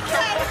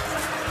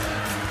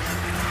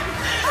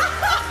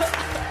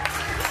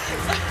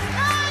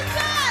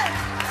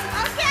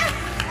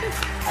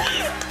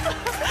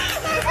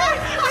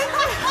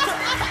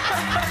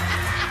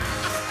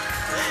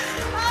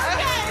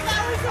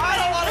 I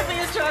don't want to be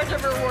in charge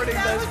of rewarding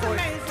That those was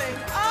points. amazing.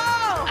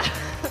 Oh!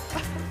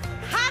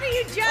 How do you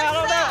you judge I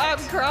don't that?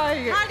 know. I'm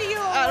crying. How do you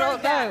award I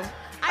don't that? know.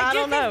 I do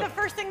don't think know. the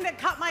first thing that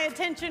caught my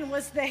attention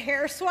was the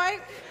hair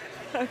swipe.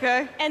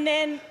 Okay. And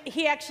then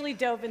he actually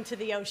dove into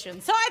the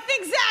ocean. So I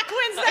think Zach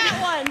wins that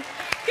one.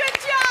 Good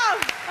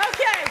job.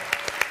 Okay.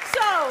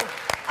 So,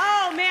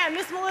 oh man,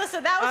 Miss Melissa,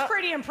 that was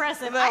pretty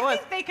impressive. I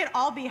think they could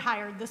all be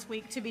hired this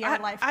week to be our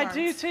lifeguards. I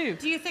do too.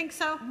 Do you think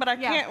so? But I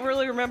can't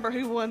really remember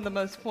who won the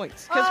most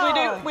points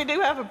because we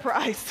do have a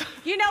prize.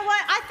 You know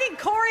what? I think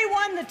Corey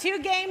won the 2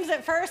 games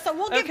at first, so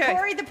we'll give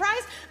Corey the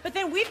prize. But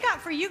then we've got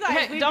for you guys.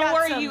 Hey, we've don't got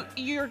worry, some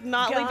you're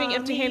not leaving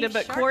empty-handed.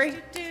 But sharks. Corey,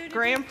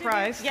 grand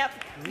prize. Yep.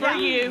 For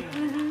you.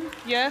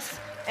 Yes.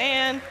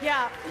 And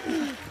yeah.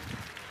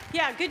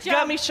 Yeah, good job.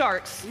 Gummy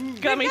sharks. Gummy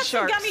We've got sharks.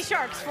 some gummy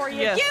sharks for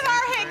you. Yes. Give a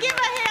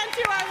hand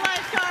to our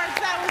lifeguards.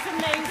 That was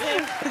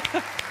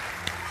amazing.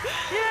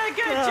 Yeah,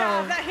 good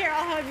job. That here,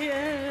 I'll have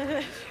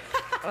you.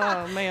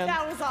 Oh man.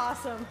 That was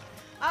awesome.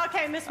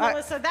 Okay, Miss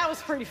Melissa, that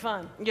was pretty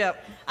fun.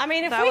 Yep. I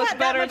mean, if that we was had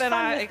better that much than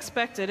fun I with,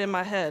 expected in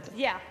my head.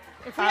 yeah,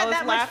 if we I had was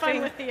that much fun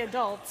laughing. with the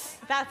adults,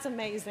 that's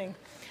amazing.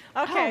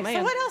 Okay, so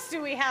man. what else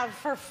do we have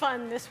for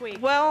fun this week?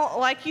 Well,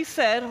 like you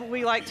said,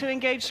 we like to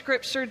engage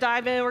scripture,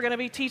 dive in. We're going to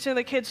be teaching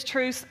the kids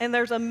truths, and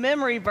there's a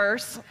memory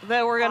verse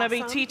that we're going to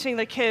be Awesome. teaching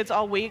the kids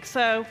all week.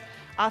 So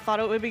I thought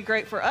it would be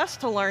great for us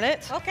to learn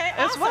it Okay,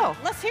 as awesome. well.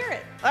 Let's hear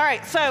it. All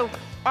right, so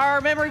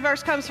our memory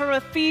verse comes from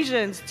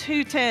Ephesians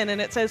 2:10,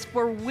 and it says,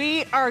 "For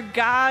we are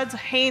God's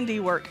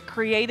handiwork,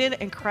 created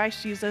in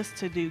Christ Jesus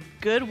to do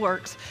good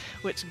works,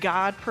 which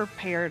God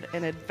prepared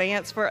in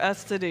advance for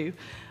us to do."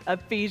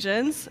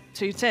 Ephesians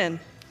 2:10.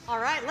 All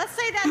right, let's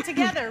say that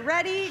together.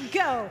 Ready,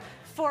 go.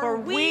 For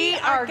we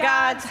are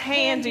God's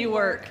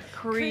handiwork,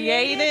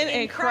 created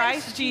in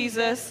Christ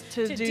Jesus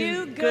to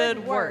do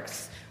good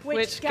works,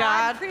 which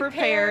God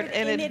prepared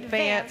in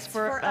advance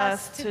for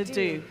us to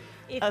do.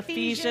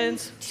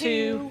 Ephesians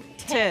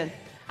 2:10.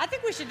 I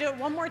think we should do it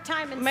one more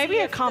time and Maybe see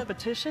a if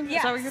competition? Is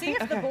Yeah, that what you're see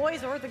thinking? if the Okay.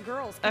 boys or the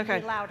girls can Okay,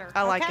 be louder.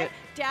 I like okay? it.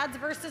 Dads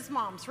versus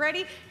moms.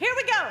 Ready? Here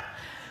we go.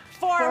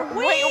 For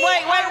we Wait.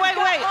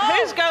 are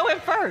Who's going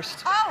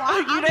first?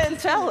 Oh, you didn't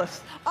tell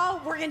us. Oh,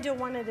 we're gonna do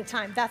one at a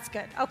time. That's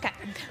good. Okay.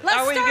 Let's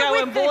Are we start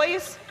going with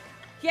boys?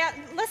 Yeah,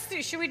 let's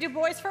do. Should we do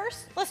boys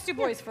first? Let's do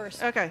boys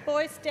first. Okay.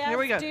 Boys, dads, Here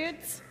we go.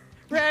 dudes.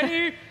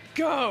 Ready?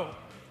 Go.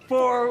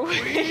 For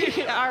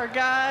we are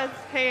God's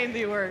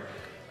handiwork,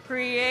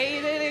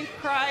 created in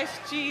Christ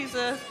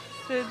Jesus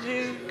to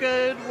do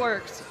good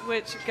works,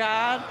 which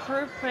God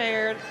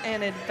prepared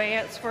in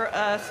advance for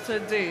us to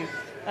do.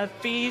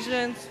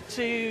 Ephesians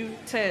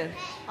 2:10.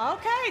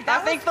 Okay, I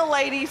think the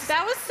ladies.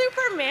 That was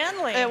super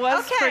manly. It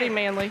was Okay. pretty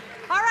manly.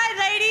 All right,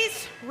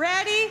 ladies,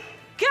 ready?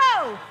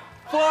 Go.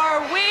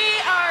 For we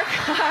are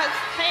God's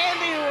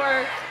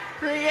handiwork,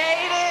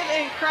 created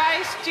in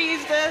Christ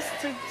Jesus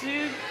to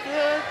do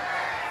good,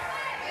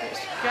 which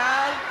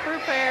God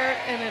prepared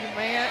in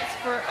advance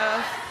for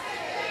us.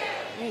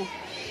 Ooh.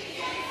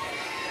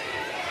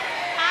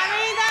 I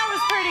mean, that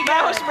was pretty good.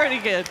 That was pretty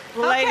good.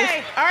 Ladies.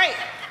 Okay. All right.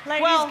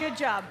 Ladies, well, good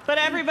job. But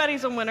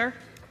everybody's a winner.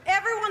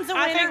 Everyone's a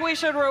winner. I think we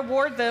should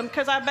reward them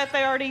because I bet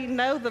they already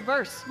know the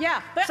verse.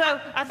 Yeah, but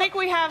So I think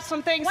we have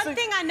some things. One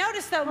thing I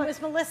noticed though,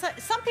 Miss Melissa,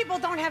 some people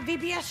don't have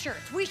VBS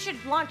shirts. We should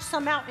launch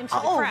some out into the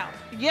crowd.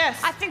 Yes.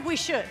 I think we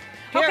should.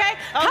 Here- Okay?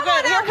 Oh, Come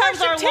good. on, Here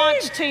comes our worship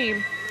launch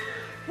team.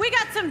 We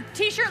got some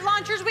t-shirt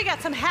launchers. We got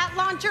some hat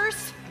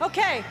launchers.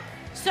 Okay,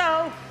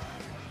 so,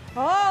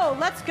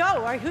 let's go.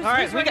 All right, who's All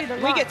right, ready to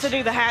launch? we get to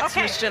do the hats,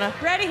 Okay, Miss Jenna.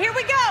 ready? Here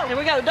we go. Here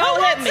we go. Who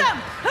Don't hit wants me. them?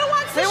 Who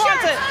wants the Who shirt?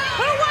 wants it?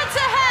 Who wants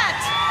a hat?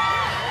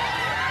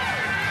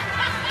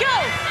 Go.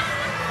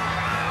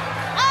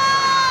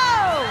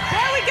 Oh,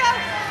 there we go.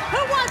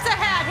 Who wants a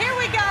hat? Here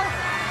we go.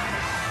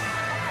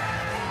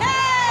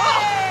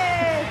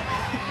 Hey!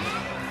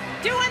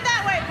 Do one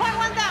that way. Point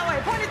one that way.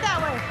 Point it that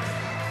way.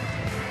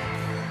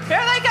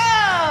 Here they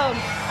come.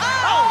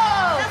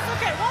 Oh, that's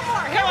okay. One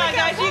more. Here Come we on, go.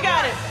 guys. One You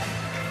got more. it.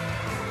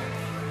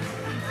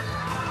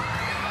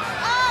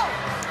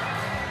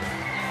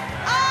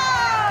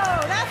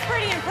 Oh, that's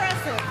pretty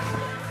impressive.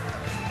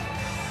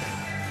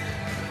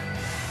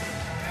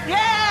 Yeah.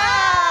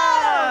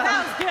 Oh, that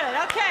was good.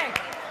 Okay.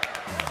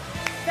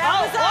 That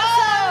was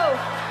awesome.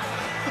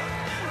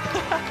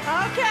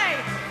 Okay.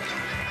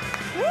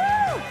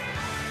 Woo.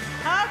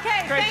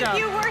 Okay, Great thank job.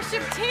 you,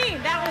 worship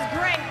team. That was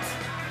great.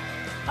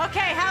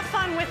 Okay, have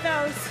fun with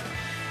those.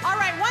 All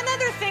right, one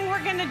other thing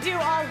we're going to do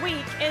all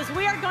week is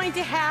we are going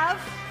to have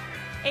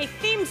a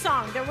theme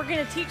song that we're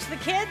going to teach the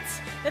kids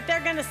that they're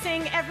going to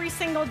sing every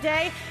single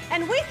day.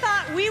 And we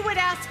thought we would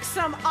ask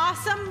some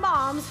awesome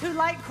moms who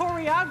like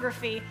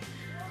choreography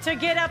to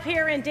get up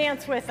here and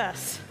dance with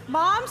us.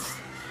 Moms,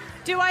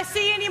 do I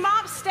see any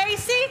moms?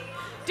 Stacy?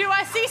 Do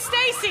I see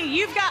Stacy?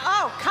 You've got,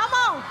 oh, come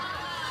on.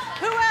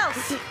 Who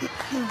else?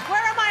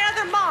 Where are my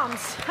other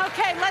moms?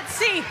 Okay, let's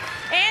see.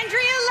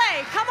 Andrea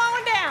Lay, come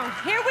on down.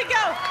 Here we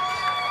go.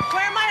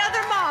 Where are my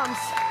other moms?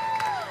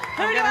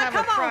 Who I'm do gonna I, have a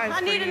come on, prize I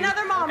for need you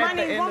another mom. at I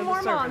the need end one of the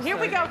more mom. service, Here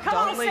we so go. Come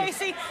on, don't leave.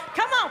 Stacy.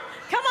 Come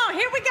on,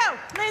 here we go.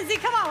 Lindsay,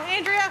 come on,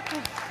 Andrea.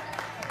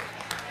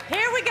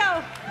 Here we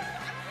go.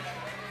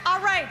 All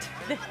right.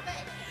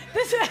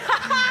 This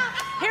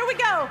here we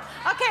go.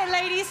 Okay,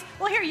 ladies.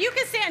 Well, here, you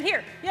can stand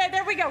here. Yeah,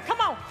 there we go.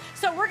 Come on.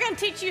 So we're going to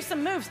teach you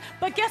some moves.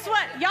 But guess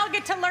what? Y'all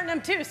get to learn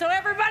them too. So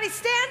everybody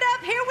stand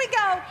up. Here we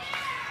go.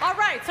 All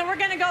right, so we're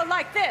going to go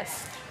like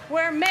this.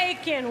 We're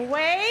making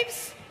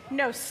waves.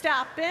 No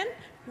stopping.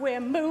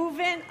 We're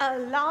moving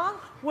along.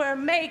 We're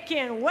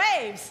making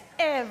waves.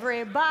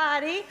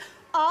 Everybody,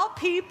 all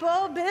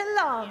people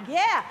belong.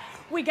 Yeah,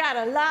 we got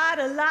a lot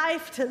of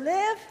life to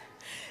live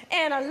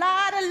and a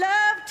lot of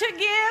love to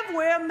give.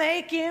 We're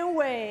making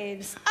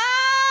waves.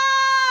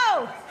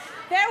 Oh,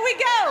 there we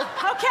go.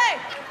 Okay,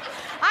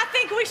 I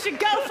think we should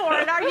go for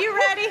it. Are you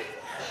ready?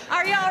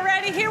 Are y'all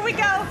ready? Here we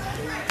go.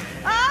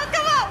 Oh,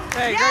 come on.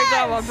 Hey, yes. great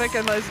job on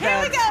picking those Here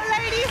we steps. go,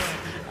 ladies.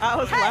 I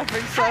was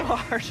laughing so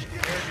hard.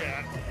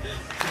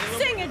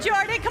 Sing it,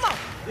 Jordan. Come on.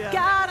 Yeah.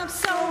 God, I'm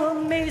so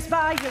amazed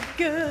by your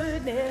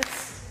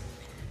goodness.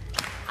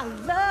 I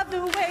love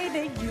the way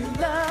that you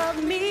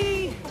love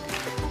me.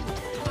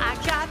 I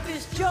got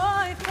this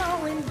joy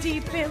flowing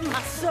deep in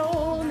my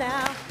soul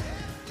now.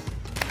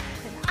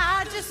 And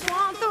I just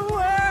want the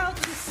world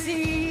to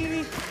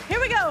see. Here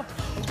we go.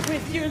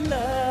 With your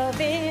love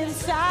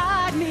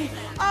inside me.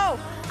 Oh,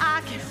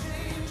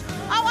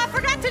 I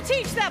forgot to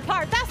teach that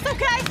part. That's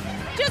okay.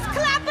 Just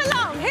clap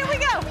along. Here we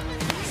go.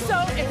 So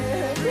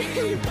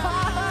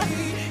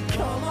everybody,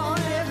 come on,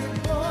 every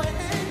boy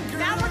and girl.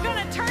 Now we're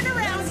gonna turn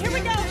around. Here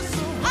we go.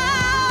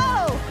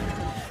 Oh,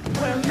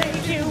 we're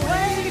making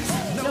waves,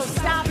 no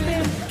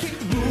stopping, keep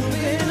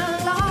moving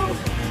along,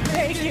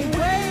 making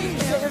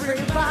waves,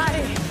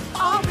 everybody,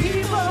 all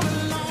people.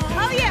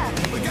 Oh yeah,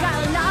 we got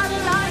a lot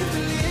of life to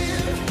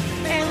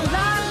live and a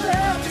lot of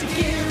love to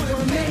give.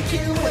 We're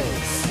making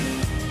waves.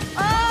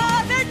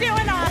 Oh, they're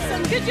doing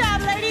awesome. Good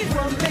job, ladies.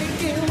 We're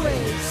making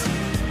waves.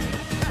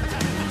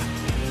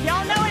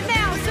 Y'all know it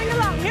now. Sing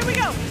along. Here we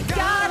go.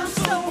 God, I'm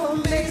so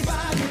amazed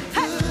by your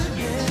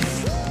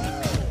goodness.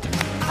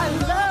 I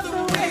love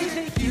the way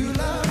that you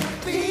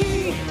love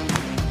me.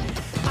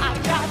 I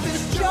got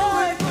this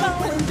joy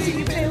flowing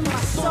deep in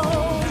my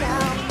soul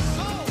now.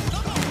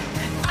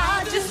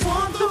 I just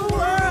want the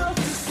world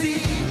to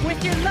see.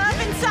 With your love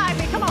inside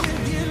me. Come on.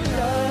 With your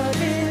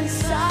love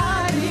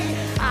inside me.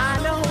 I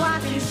know I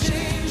can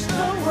change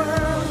the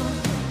world.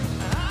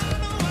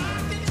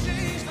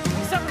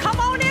 So come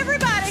on,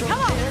 everybody. Come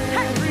on.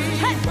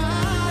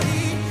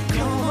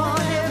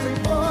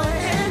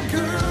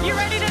 You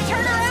ready to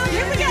turn around?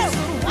 Here we go.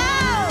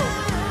 Oh,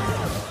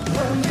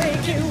 we're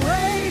making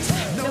waves,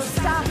 no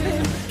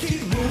stopping,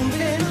 keep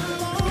moving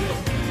along,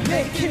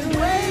 making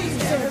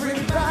waves,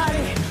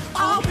 everybody,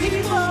 all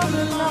people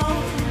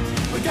belong.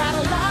 We got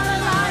a lot of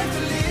life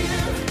to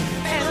live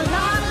and a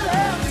lot of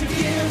love to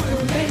give.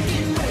 We're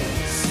making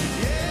waves.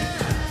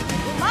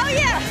 Oh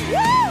yeah,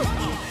 woo!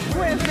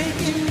 We're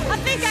making waves. I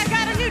think I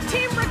got a new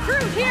team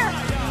recruit here.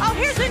 Oh,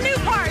 here's the new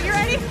part. You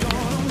ready?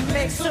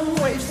 Make some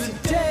waves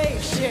today,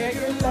 share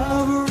your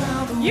love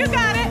around the world. You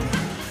got it.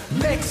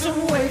 Make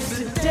some waves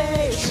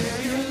today,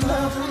 share your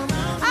love around the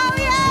world. Oh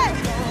yeah.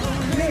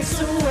 Make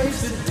some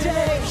waves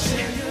today,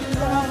 share your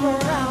love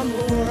around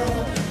the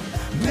world.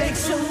 Make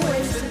some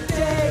waves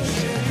today,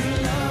 share your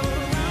love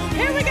around the world.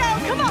 Here we go,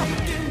 come on.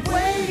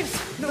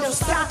 Waves, no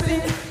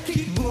stopping,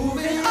 keep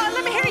moving. Oh,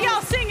 let me hear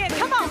y'all sing it,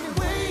 come on.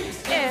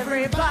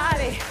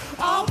 Everybody,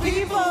 all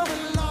people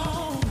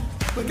belong.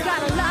 We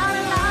got a lot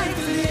of life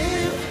to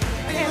live.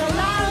 And a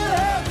lot of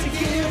love to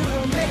give.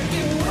 We're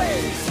making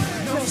waves,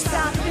 no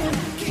stopping,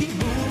 keep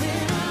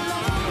moving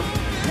along,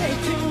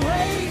 making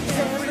waves,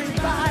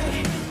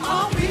 everybody,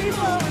 all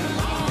people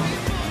belong.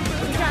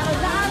 We got a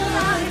lot of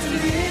life to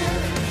live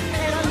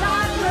and a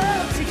lot of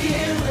love to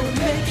give. We're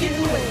making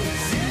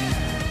waves.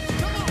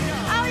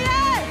 Oh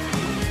yeah,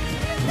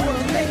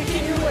 we're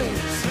making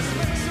waves.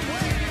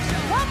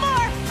 One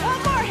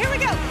more, here we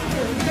go.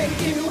 We're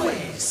making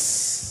waves.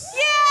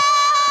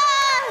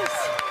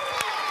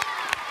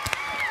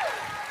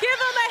 Give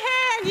them a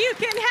hand. You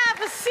can have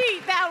a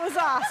seat. That was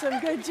awesome.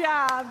 Good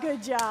job.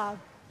 Good job.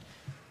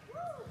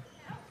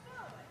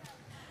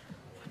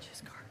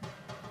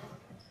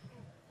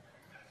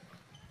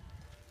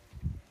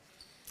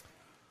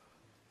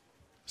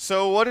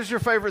 So, what is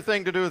your favorite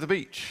thing to do at the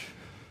beach?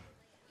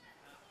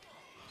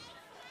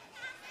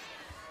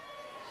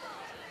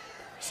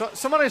 So,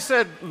 somebody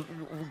said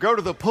go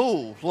to the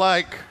pool.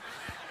 Like,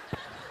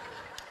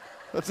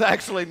 that's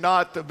actually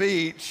not the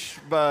beach,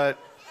 but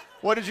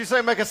what did you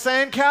say? Make a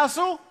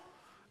sandcastle?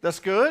 That's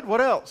good.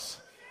 What else?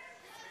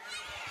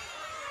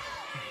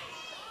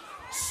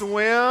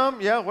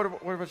 Swim. Yeah, what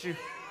about you?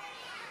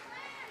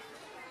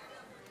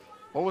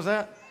 What was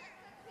that?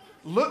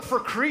 Look for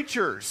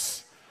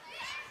creatures.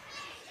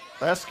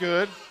 That's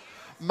good.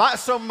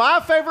 So my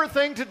favorite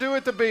thing to do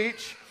at the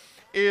beach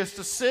is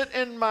to sit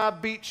in my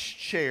beach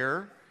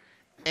chair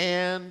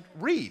and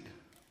read.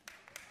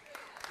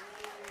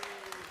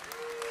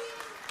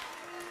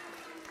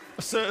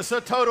 It's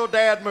a total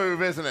dad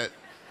move, isn't it?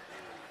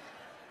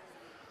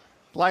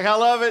 Like, I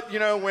love it, you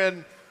know,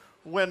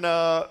 when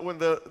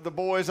the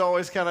boys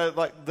always kind of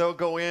like, they'll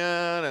go in,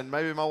 and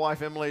maybe my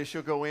wife Emily,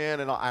 she'll go in,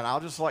 and I'll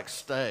just like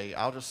stay.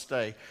 I'll just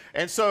stay.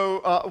 And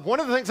so one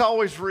of the things I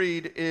always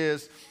read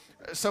is,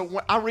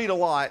 so I read a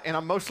lot, and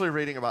I'm mostly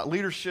reading about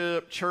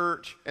leadership,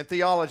 church, and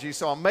theology.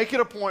 So I'll make it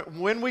a point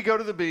when we go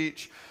to the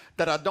beach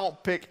that I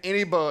don't pick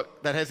any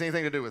book that has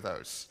anything to do with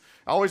those.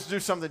 I always do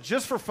something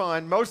just for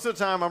fun. Most of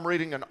the time I'm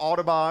reading an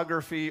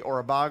autobiography or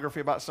a biography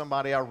about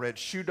somebody. I read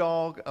Shoe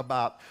Dog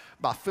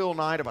by Phil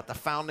Knight, about the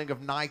founding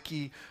of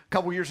Nike. A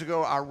couple years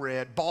ago I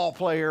read Ball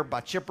Player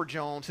by Chipper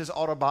Jones, his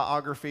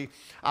autobiography.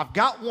 I've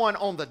got one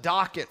on the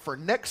docket for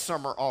next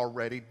summer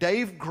already.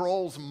 Dave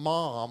Grohl's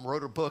mom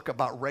wrote a book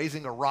about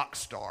raising a rock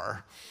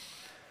star.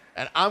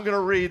 And I'm going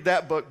to read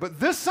that book. But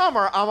this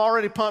summer, I'm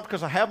already pumped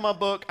because I have my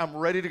book. I'm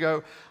ready to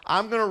go.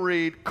 I'm going to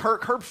read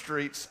Kirk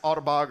Herbstreit's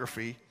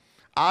autobiography,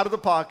 Out of the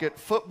Pocket,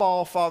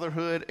 Football,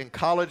 Fatherhood, and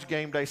College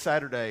Game Day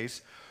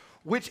Saturdays,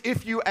 which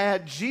if you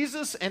add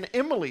Jesus and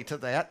Emily to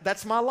that,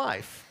 that's my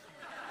life.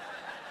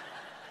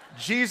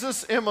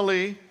 Jesus,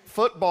 Emily,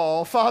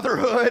 football,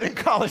 fatherhood, and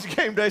college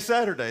game day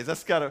Saturdays.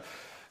 That's kind of,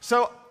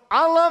 so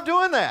I love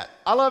doing that.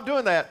 I love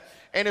doing that.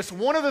 And it's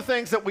one of the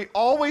things that we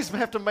always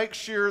have to make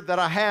sure that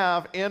I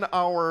have in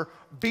our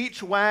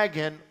beach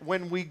wagon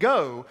when we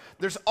go.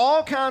 There's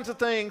all kinds of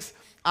things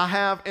I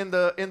have in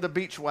the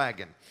beach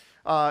wagon.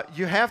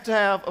 You have to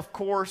have, of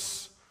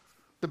course,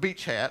 the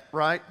beach hat,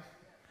 right?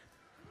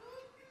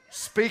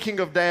 Speaking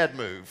of dad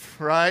move,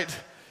 right?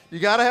 You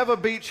got to have a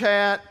beach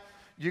hat.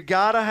 You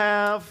got to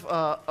have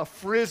a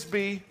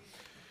Frisbee.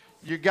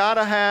 You got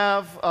to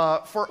have,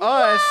 for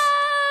us.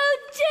 Oh,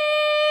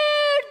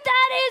 dude,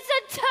 that is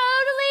a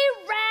totally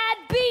rad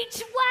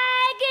beach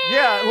wagon.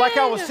 Yeah, like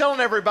I was telling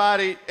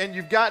everybody, and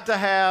you've got to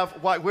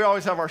have, like we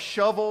always have our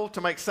shovel to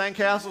make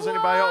sandcastles.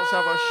 Anybody else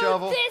have a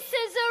shovel? This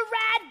is a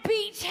rad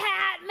beach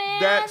hat,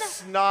 man.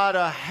 That's not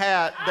a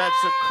hat.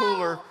 That's a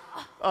cooler.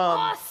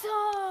 Awesome.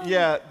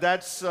 Yeah,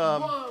 that's.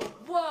 Whoa,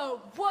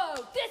 whoa, whoa.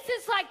 This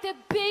is like the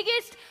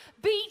biggest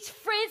beach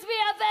Frisbee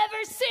I've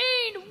ever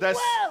seen. That's.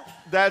 Whoa.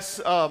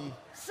 That's.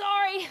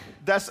 Sorry.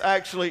 That's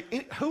actually.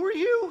 Who are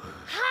you?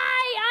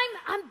 Hi,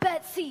 I'm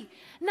Betsy.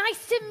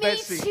 Nice to meet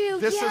Betsy, you.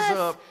 this yes. is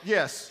a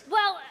yes.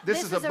 Well,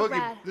 this is a boogie.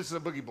 rad. This is a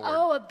boogie board.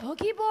 Oh, a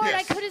boogie board?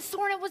 Yes. I could have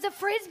sworn it was a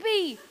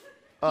Frisbee. You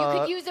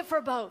could use it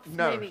for both.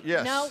 No. Maybe.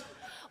 Yes. No.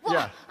 Well,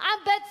 Yeah.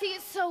 I'm Betsy.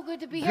 It's so good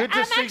to be here. Good to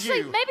I'm see actually,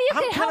 you. maybe you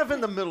I'm could kind help of in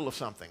me. the middle of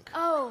something.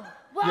 Oh,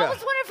 well, Yeah. I was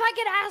wondering if I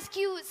could ask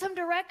you some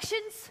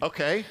directions.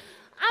 Okay.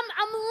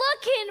 I'm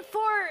looking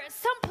for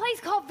some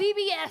place called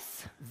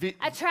VBS.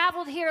 I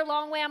traveled here a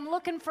long way. I'm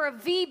looking for a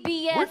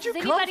VBS. Where'd you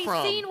Has come anybody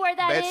from, seen where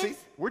that Betsy? is?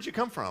 Where'd you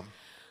come from?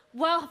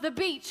 Well, the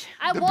beach.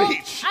 The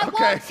beach, I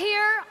okay. walked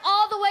here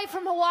all the way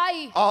from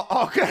Hawaii.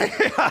 Oh, okay.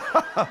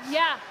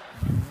 Yeah.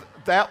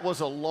 That was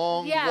a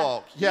long Yeah,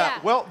 walk. yeah.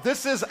 Well,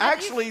 this is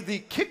actually the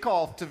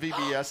kickoff to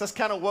VBS. That's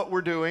kind of what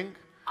we're doing.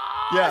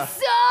 Yeah.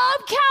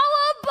 Awesome!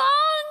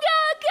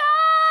 Cowabunga,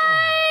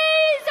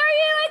 guys! Are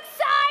you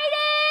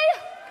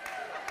excited?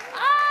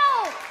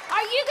 Oh,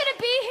 are you going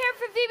to be here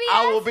for VBS?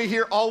 I will be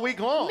here all week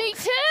long. Me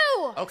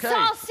too. Okay. So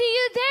I'll see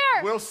you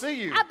there. We'll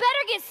see you. I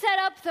better get set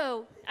up,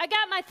 though. I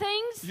got my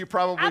things. You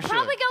probably I'll should.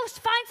 probably go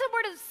find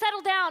somewhere to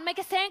settle down, make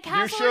a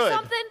sandcastle You should. or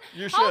something.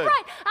 You should. All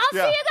right. I'll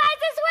Yeah. see you guys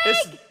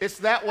this week. It's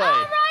that way. All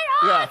right.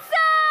 Yeah.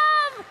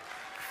 Awesome.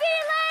 See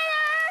you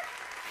later.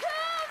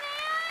 Cool,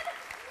 man.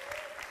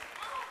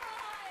 All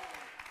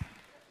right.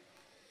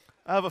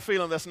 I have a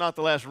feeling that's not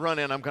the last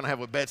run-in I'm going to have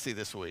with Betsy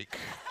this week.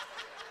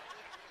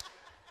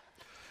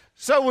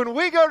 So when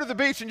we go to the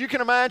beach, and you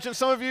can imagine,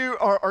 some of you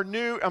are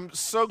new. I'm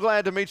so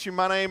glad to meet you.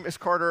 My name is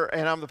Carter,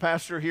 and I'm the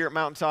pastor here at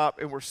Mountaintop,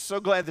 and we're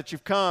so glad that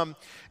you've come.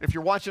 If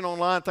you're watching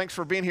online, thanks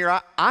for being here.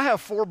 I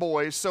have 4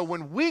 boys, so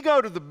when we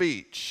go to the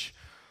beach,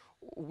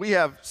 we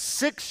have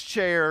 6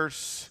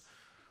 chairs,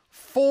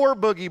 4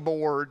 boogie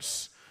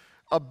boards,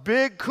 a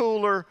big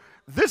cooler.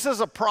 This is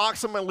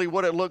approximately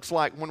what it looks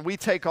like when we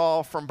take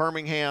off from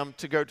Birmingham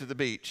to go to the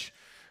beach.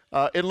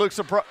 It looks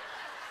a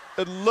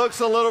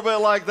little bit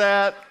like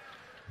that.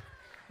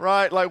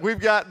 Right, like we've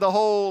got the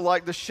whole,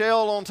 like the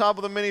shell on top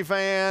of the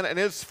minivan, and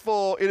it's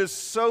full. It is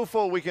so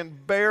full, we can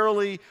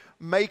barely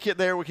make it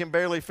there. We can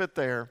barely fit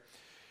there.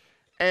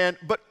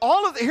 But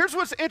here's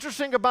what's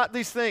interesting about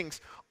these things.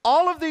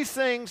 All of these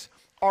things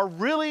are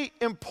really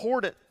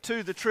important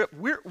to the trip.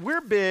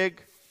 We're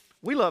big.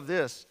 We love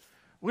this.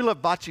 We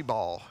love bocce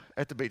ball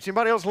at the beach.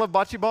 Anybody else love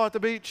bocce ball at the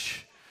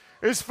beach?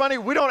 It's funny,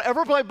 we don't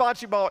ever play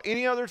bocce ball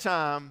any other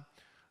time,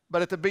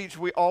 but at the beach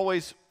we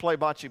always play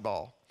bocce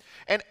ball.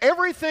 And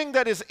everything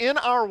that is in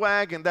our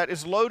wagon that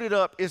is loaded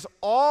up is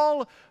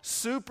all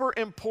super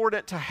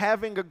important to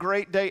having a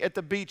great day at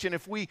the beach. And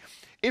if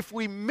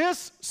we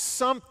miss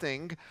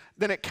something,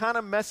 then it kind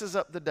of messes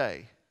up the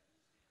day.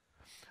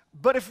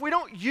 But if we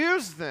don't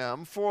use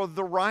them for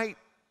the right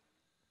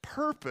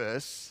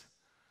purpose,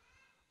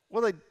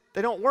 well,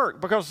 they don't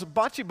work, because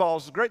bocce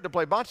balls is great to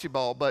play bocce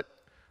ball, but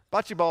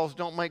bocce balls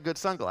don't make good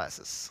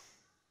sunglasses.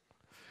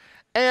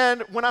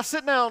 And when I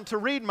sit down to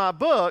read my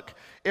book,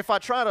 if I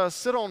try to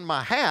sit on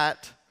my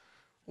hat,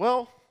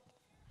 well,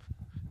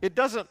 it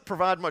doesn't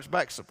provide much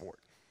back support.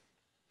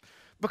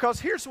 Because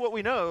here's what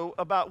we know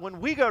about when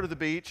we go to the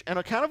beach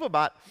and kind of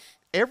about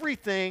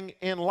everything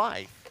in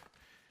life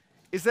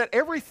is that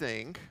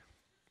everything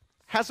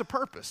has a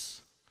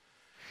purpose.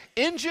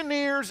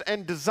 Engineers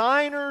and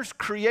designers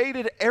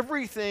created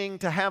everything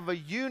to have a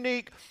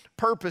unique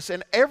purpose,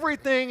 and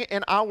everything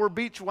in our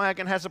beach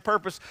wagon has a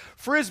purpose.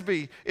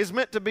 Frisbee is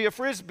meant to be a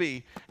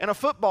frisbee, and a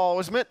football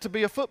is meant to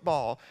be a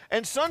football,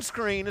 and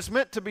sunscreen is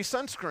meant to be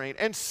sunscreen.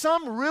 And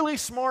some really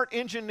smart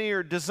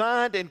engineer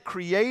designed and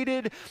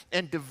created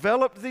and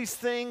developed these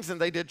things,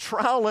 and they did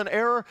trial and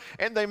error,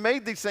 and they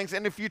made these things.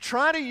 And if you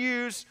try to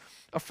use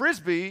a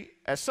frisbee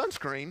as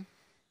sunscreen,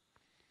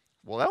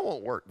 well, that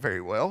won't work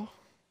very well.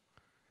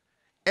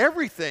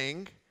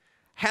 Everything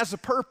has a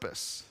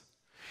purpose.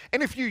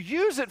 And if you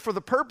use it for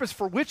the purpose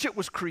for which it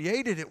was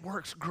created, it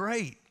works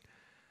great.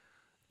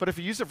 But if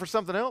you use it for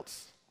something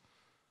else,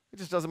 it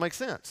just doesn't make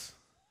sense.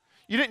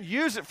 You didn't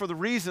use it for the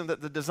reason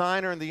that the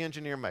designer and the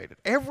engineer made it.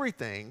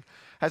 Everything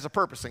has a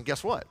purpose. And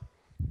guess what?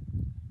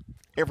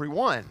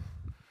 Everyone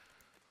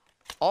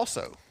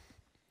also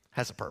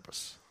has a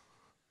purpose.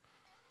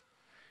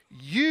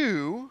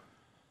 You,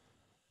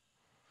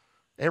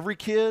 every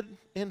kid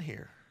in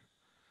here,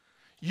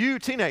 you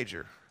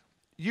teenager,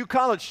 you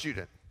college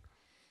student,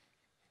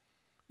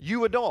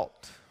 you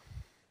adult,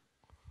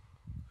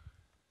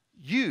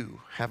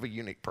 you have a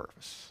unique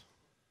purpose.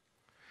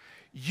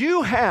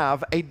 You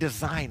have a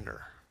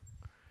designer,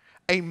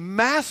 a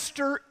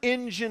master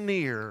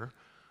engineer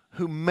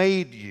who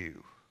made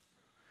you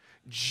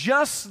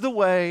just the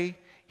way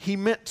he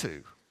meant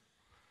to.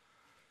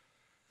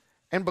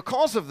 And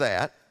because of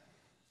that,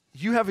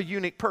 you have a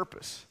unique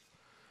purpose.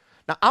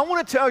 Now, I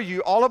want to tell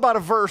you all about a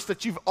verse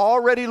that you've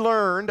already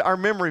learned, our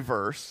memory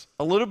verse,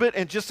 a little bit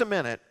in just a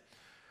minute,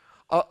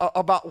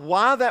 about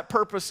why that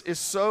purpose is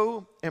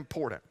so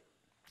important.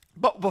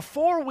 But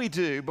before we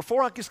do,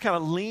 before I just kind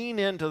of lean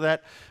into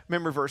that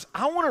memory verse,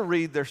 I want to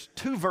read, there's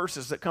two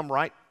verses that come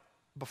right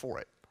before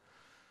it.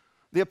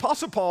 The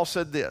Apostle Paul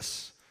said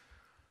this,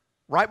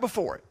 right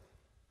before it,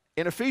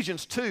 in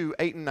Ephesians 2,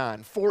 8 and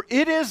 9. For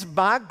it is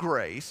by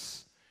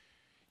grace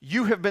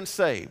you have been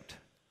saved,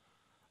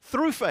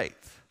 through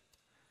faith.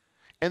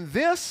 And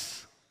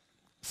this,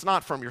 it's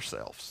not from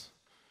yourselves.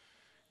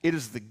 It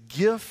is the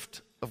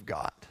gift of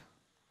God.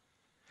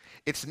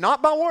 It's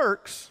not by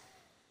works.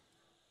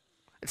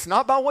 It's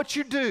not by what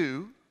you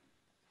do,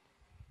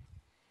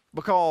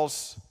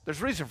 because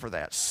there's reason for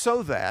that,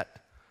 so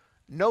that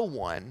no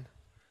one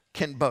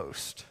can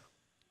boast.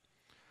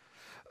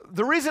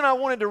 The reason I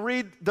wanted to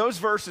read those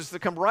verses that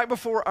come right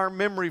before our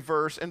memory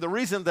verse, and the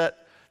reason that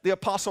the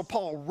Apostle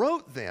Paul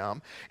wrote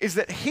them, is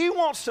that he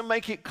wants to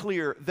make it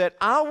clear that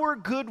our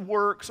good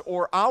works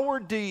or our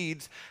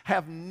deeds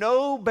have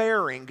no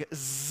bearing,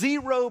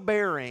 zero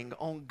bearing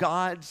on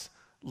God's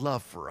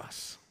love for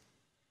us.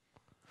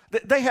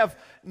 They have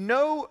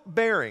no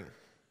bearing.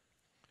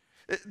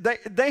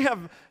 They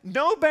have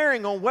no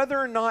bearing on whether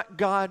or not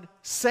God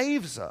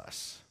saves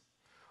us.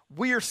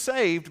 We are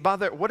saved by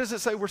what does it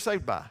say we're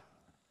saved by?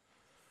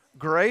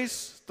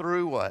 Grace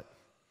through what?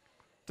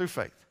 Through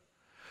faith.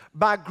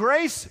 By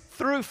grace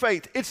through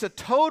faith. It's a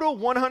total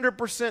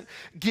 100%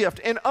 gift.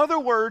 In other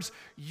words,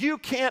 you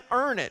can't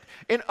earn it.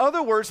 In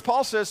other words,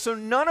 Paul says, so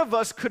none of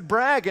us could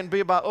brag and be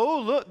about, oh,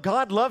 look,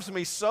 God loves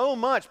me so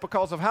much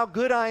because of how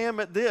good I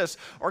am at this,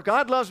 or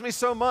God loves me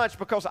so much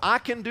because I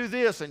can do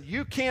this, and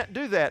you can't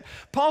do that.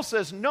 Paul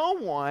says no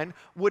one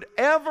would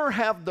ever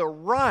have the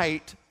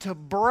right to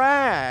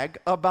brag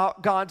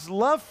about God's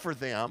love for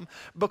them,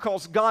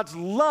 because God's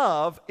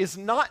love is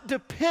not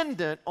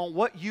dependent on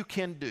what you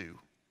can do.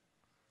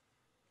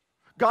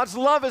 God's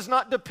love is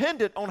not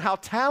dependent on how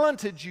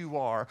talented you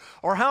are,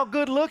 or how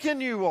good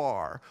looking you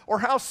are, or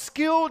how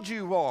skilled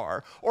you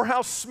are, or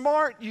how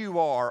smart you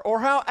are, or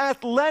how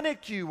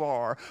athletic you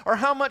are, or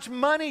how much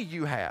money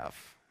you have.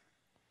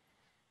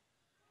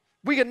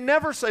 We can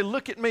never say,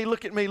 look at me,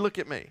 look at me, look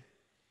at me.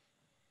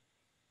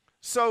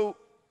 So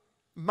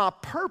my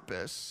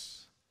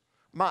purpose,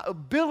 my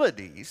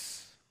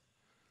abilities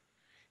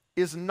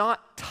is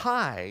not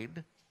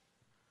tied,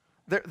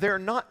 they're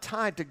not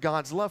tied to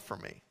God's love for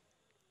me.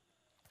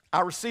 I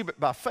receive it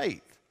by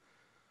faith,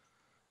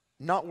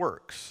 not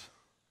works.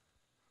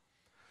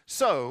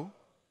 So,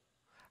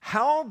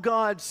 how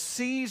God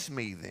sees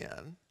me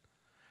then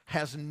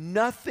has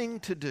nothing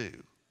to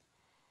do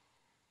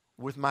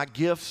with my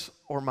gifts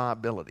or my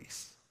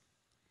abilities.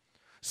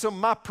 So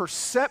my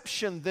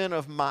perception then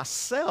of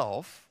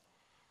myself,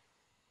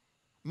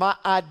 my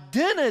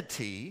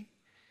identity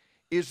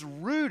is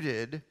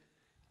rooted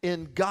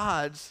in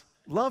God's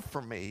love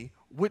for me,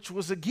 which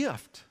was a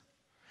gift.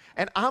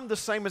 And I'm the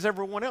same as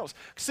everyone else.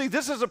 See,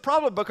 this is a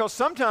problem because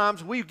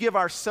sometimes we give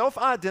our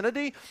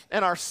self-identity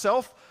and our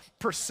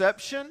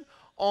self-perception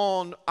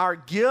on our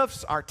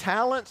gifts, our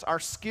talents, our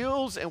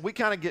skills, and we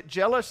kind of get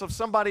jealous of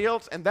somebody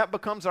else, and that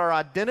becomes our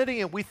identity,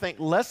 and we think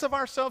less of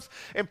ourselves.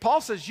 And Paul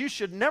says you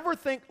should never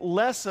think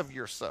less of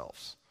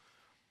yourselves,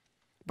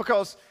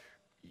 because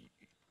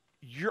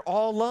you're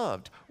all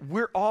loved.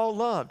 We're all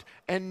loved.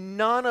 And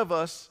none of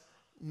us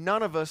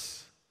none of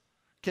us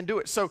can do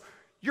it. So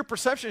your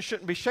perception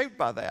shouldn't be shaped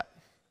by that,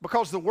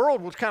 because the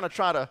world will kind of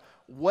try to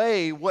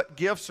weigh what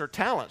gifts or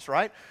talents,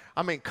 right?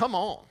 I mean, come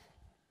on.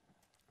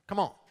 Come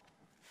on.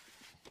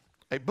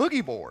 A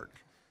boogie board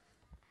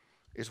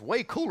is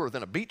way cooler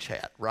than a beach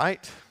hat,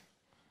 right?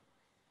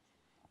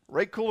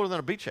 Way cooler than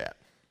a beach hat.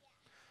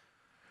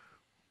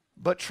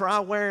 But try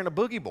wearing a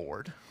boogie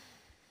board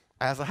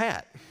as a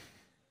hat.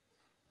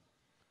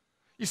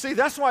 You see,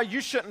 that's why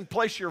you shouldn't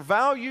place your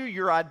value,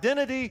 your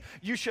identity,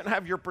 you shouldn't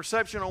have your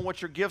perception on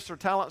what your gifts or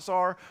talents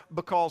are,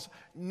 because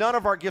none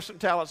of our gifts and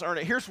talents earn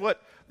it. Here's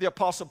what the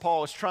Apostle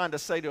Paul is trying to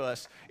say to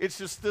us. It's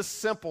just this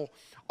simple.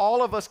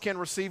 All of us can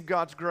receive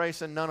God's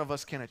grace, and none of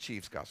us can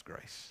achieve God's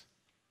grace.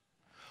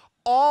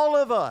 All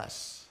of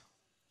us.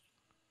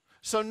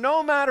 So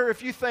no matter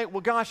if you think,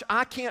 well, gosh,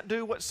 I can't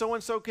do what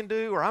so-and-so can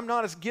do, or I'm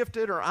not as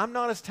gifted, or I'm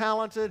not as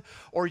talented,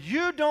 or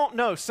you don't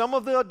know. Some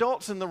of the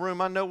adults in the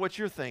room, I know what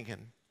you're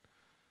thinking.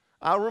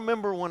 I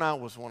remember when I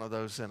was one of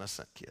those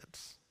innocent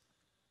kids.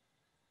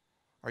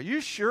 Are you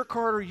sure,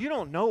 Carter, you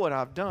don't know what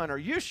I've done? Are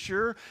you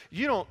sure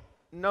you don't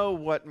know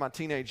what my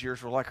teenage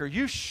years were like? Are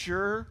you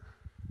sure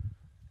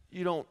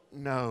you don't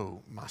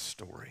know my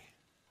story?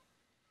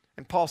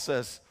 And Paul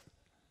says,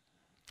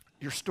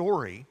 your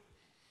story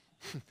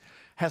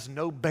has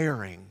no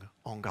bearing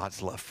on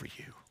God's love for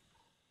you.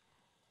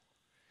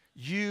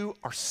 You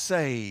are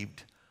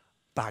saved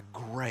by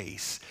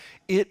grace.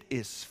 It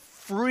is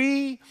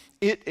free.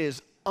 It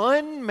is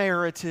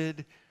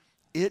unmerited.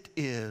 It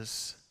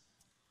is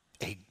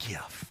a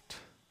gift.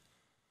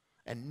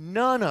 And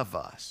none of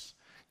us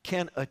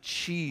can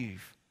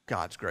achieve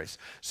God's grace.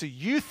 So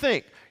you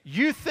think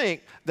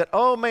that,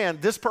 oh man,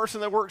 this person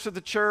that works at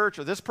the church,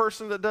 or this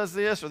person that does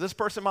this, or this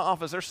person in my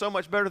office, they're so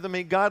much better than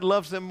me. God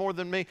loves them more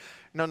than me.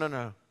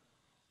 No.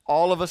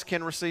 All of us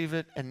can receive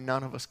it, and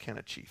none of us can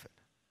achieve it.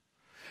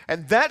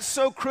 And that's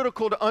so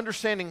critical to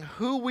understanding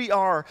who we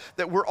are,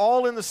 that we're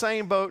all in the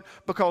same boat,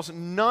 because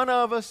none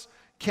of us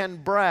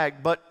can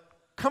brag. But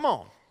come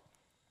on.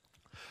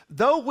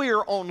 Though we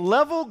are on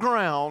level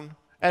ground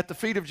at the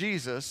feet of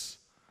Jesus,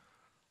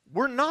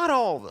 we're not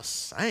all the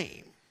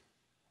same,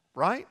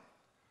 right?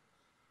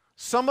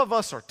 Some of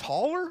us are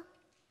taller.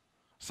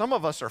 Some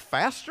of us are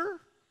faster.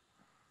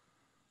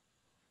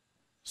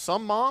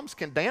 Some moms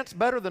can dance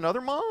better than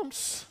other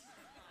moms.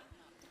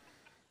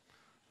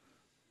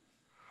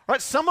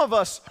 Right? Some of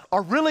us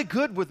are really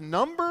good with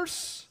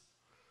numbers.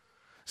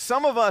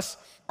 Some of us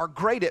are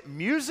great at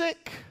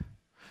music.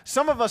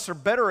 Some of us are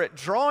better at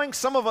drawing.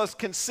 Some of us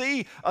can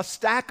see a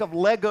stack of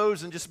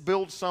Legos and just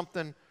build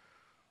something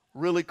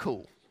really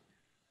cool.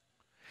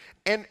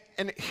 And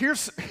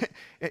here's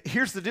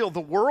the deal. The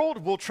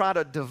world will try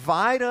to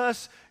divide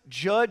us,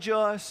 judge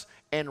us,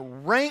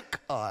 and rank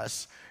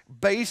us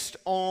based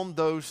on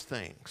those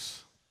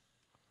things.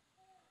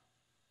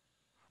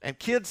 And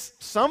kids,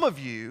 some of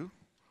you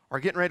are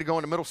getting ready to go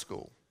into middle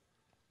school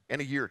in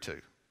a year or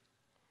two.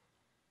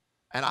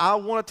 And I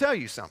want to tell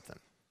you something.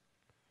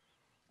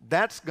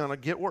 That's going to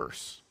get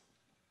worse.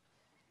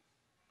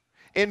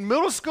 In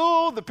middle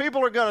school, the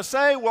people are going to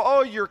say, well,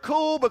 oh, you're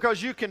cool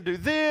because you can do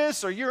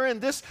this, or you're in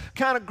this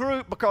kind of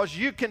group because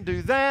you can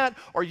do that,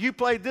 or you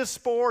play this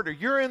sport, or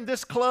you're in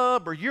this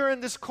club, or you're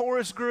in this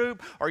chorus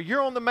group, or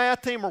you're on the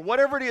math team, or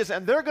whatever it is,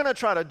 and they're going to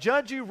try to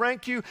judge you,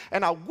 rank you,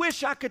 and I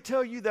wish I could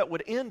tell you that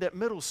would end at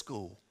middle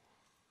school.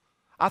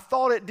 I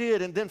thought it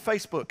did, and then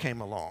Facebook came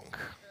along.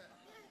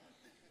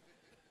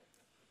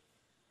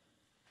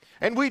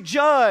 And we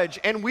judge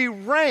and we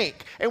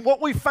rank. And what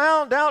we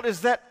found out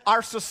is that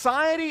our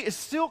society is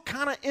still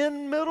kind of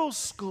in middle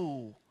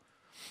school.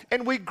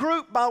 And we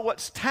group by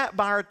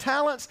by our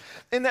talents,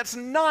 and that's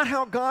not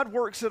how God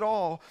works at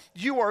all.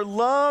 You are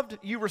loved,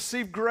 you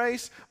receive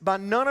grace by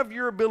none of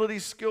your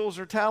abilities, skills,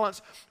 or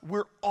talents.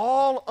 We're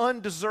all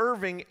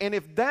undeserving, and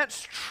if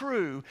that's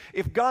true,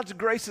 if God's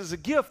grace is a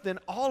gift, then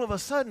all of a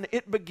sudden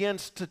it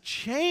begins to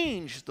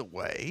change the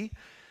way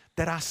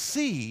that I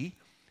see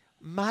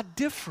my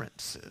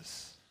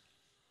differences.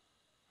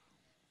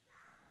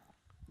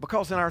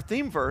 Because in our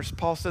theme verse,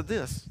 Paul said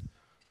this,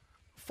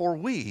 for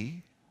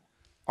we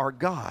are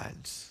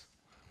God's,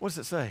 what does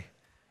it say?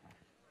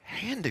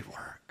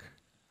 Handiwork.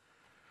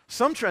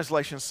 Some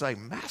translations say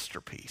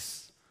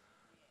masterpiece.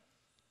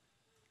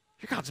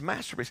 You're God's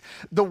masterpiece.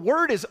 The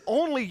word is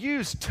only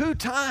used 2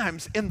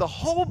 times in the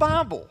whole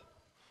Bible.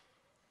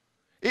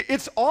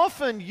 It's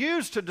often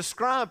used to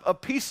describe a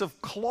piece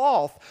of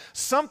cloth,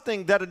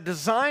 something that a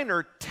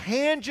designer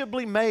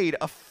tangibly made,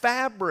 a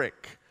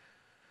fabric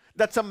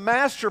that's a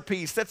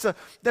masterpiece, that's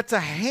a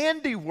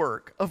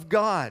handiwork of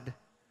God.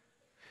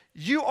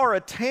 You are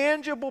a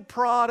tangible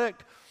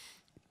product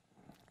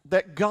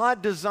that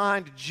God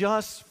designed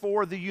just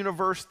for the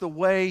universe the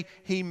way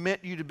He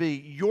meant you to be.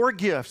 Your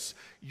gifts,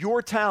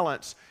 your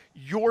talents,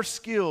 your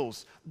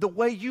skills, the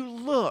way you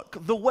look,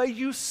 the way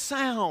you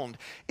sound,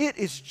 it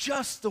is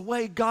just the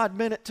way God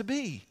meant it to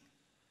be.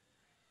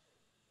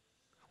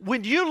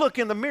 When you look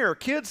in the mirror,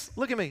 kids,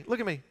 look at me, look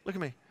at me, look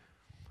at me.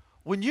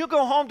 When you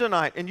go home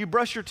tonight and you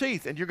brush your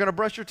teeth, and you're going to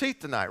brush your teeth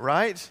tonight,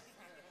 right?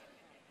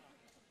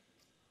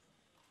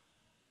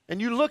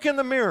 and you look in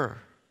the mirror,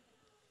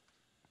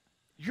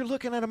 you're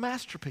looking at a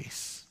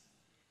masterpiece.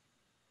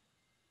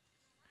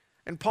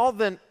 And Paul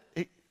then,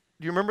 do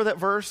you remember that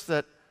verse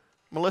that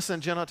Melissa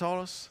and Jenna taught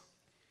us?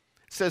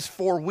 It says,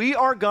 "For we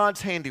are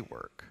God's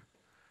handiwork,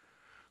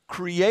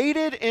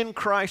 created in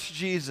Christ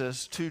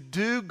Jesus to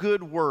do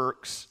good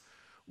works,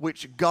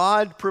 which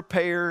God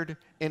prepared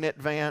in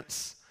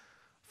advance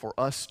for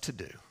us to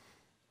do."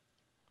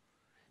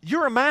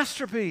 You're a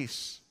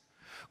masterpiece,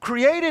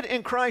 created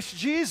in Christ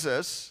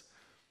Jesus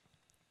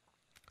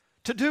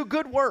to do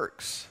good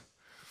works.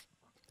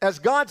 As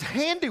God's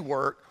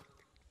handiwork,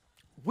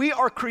 we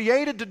are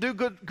created to do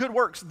good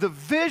works. The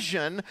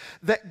vision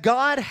that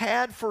God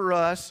had for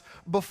us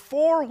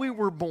before we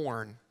were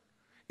born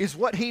is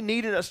what He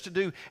needed us to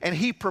do, and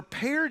He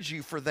prepared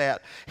you for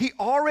that. He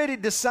already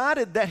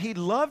decided that He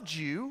loved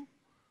you.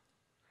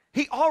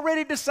 He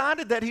already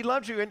decided that He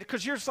loved you. And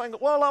because you're saying,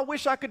 well, I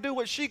wish I could do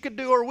what she could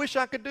do, or I wish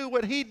I could do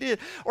what he did,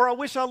 or I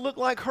wish I looked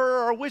like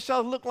her, or I wish I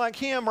looked like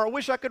him, or I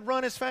wish I could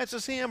run as fast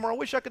as him, or I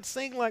wish I could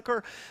sing like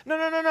her.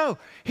 No.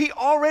 He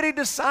already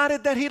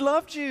decided that He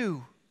loved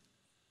you.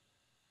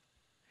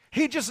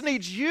 He just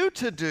needs you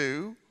to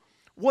do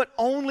what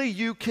only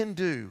you can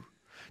do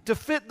to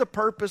fit the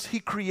purpose He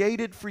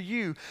created for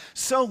you.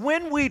 So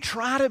when we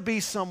try to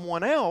be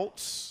someone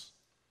else,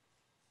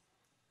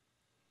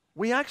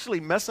 we actually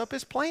mess up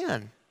His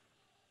plan.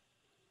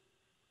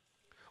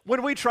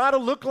 When we try to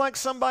look like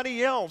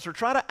somebody else or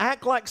try to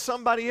act like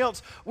somebody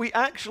else, we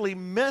actually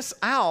miss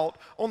out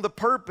on the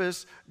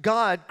purpose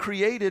God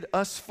created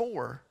us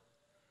for.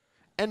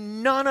 And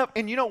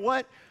you know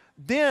what?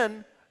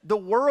 Then the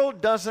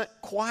world doesn't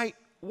quite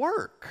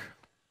work.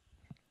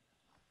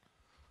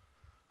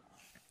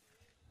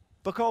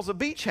 Because a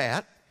beach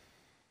hat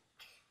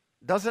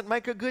doesn't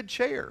make a good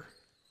chair.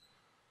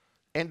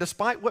 And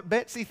despite what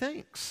Betsy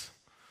thinks,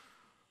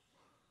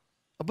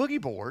 a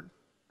boogie board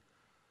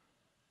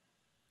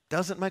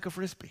doesn't make a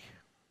frisbee.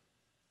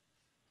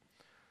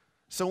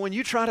 So when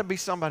you try to be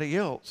somebody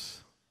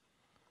else,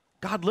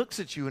 God looks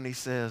at you and He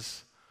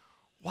says,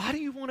 why do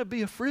you want to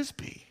be a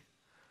frisbee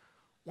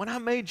when I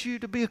made you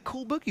to be a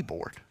cool boogie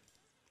board?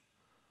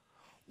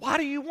 Why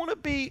do you want to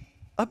be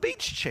a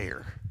beach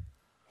chair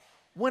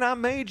when I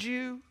made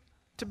you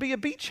to be a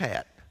beach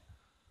hat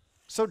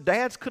so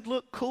dads could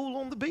look cool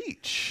on the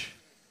beach?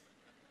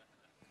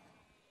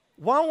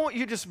 Why won't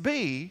you just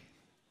be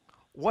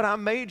what I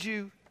made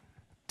you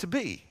to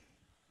be?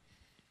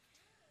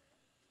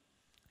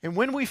 And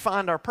when we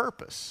find our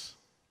purpose,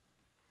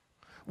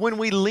 when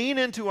we lean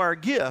into our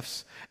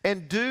gifts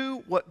and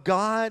do what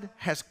God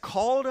has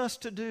called us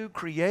to do,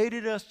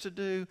 created us to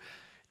do,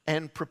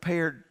 and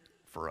prepared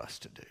for us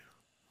to do,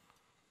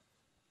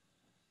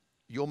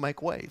 you'll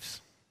make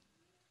waves.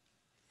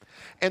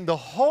 And the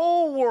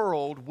whole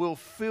world will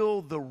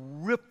feel the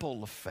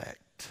ripple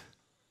effect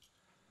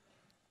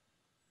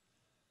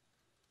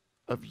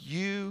of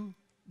you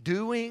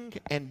doing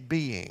and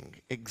being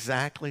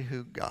exactly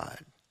who God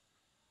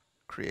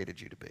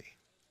created you to be.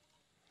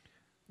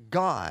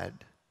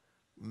 God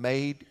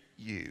made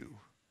you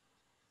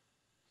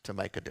to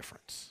make a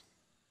difference.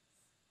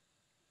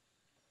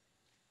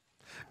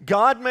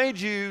 God made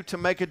you to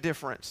make a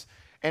difference.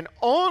 And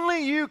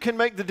only you can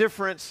make the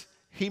difference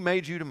He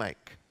made you to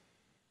make.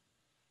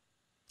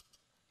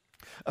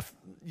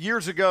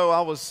 Years ago,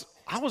 I was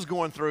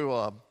going through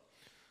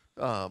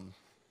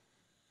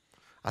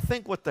I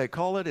think what they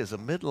call it is a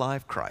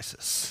midlife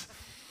crisis.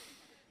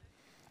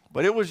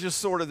 But it was just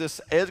sort of this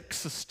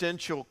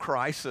existential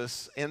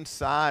crisis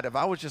inside of,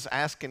 I was just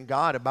asking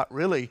God about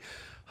really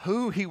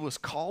who He was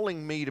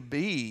calling me to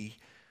be,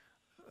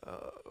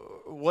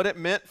 what it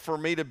meant for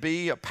me to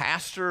be a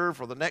pastor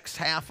for the next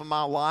half of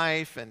my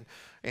life, and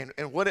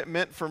what it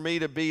meant for me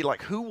to be,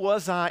 like, who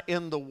was I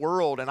in the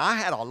world? And I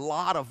had a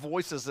lot of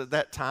voices at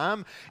that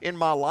time in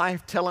my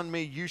life telling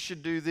me, you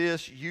should do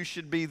this, you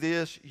should be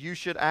this, you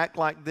should act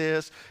like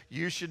this,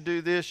 you should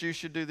do this, you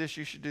should do this,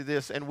 you should do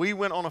this. And we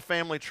went on a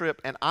family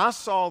trip, and I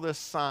saw this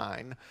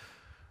sign,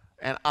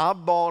 and I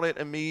bought it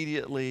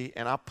immediately,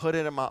 and I put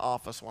it in my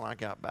office when I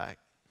got back.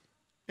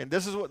 And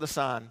this is what the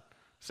sign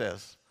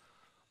says: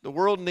 the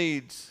world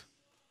needs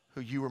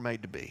who you were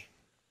made to be.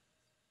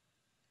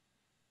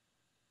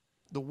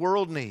 The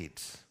world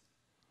needs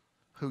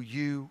who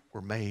you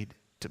were made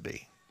to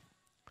be.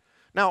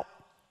 Now,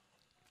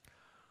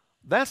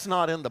 that's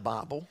not in the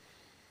Bible,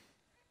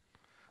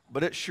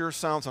 but it sure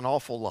sounds an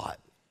awful lot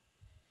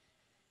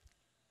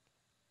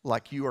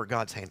like you are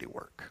God's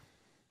handiwork,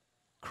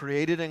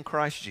 created in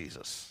Christ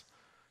Jesus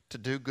to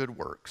do good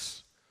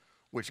works,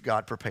 which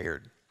God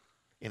prepared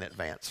in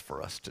advance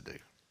for us to do.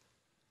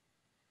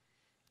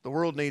 The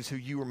world needs who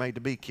you were made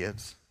to be,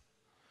 kids.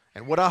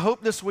 And what I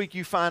hope this week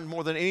you find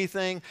more than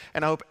anything,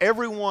 and I hope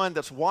everyone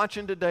that's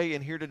watching today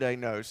and here today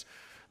knows,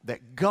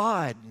 that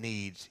God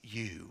needs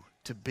you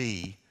to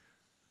be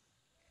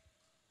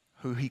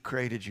who He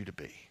created you to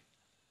be.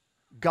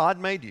 God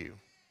made you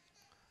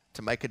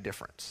to make a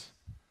difference.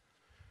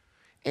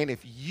 And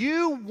if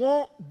you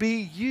won't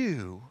be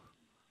you,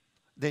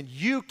 then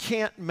you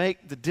can't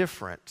make the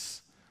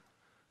difference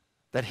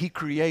that He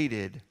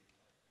created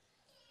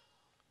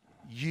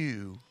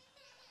you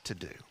to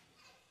do.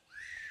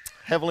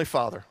 Heavenly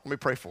Father, let me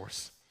pray for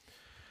us.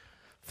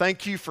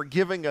 Thank you for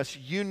giving us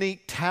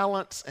unique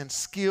talents and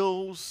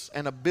skills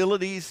and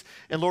abilities.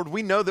 And Lord,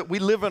 we know that we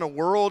live in a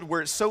world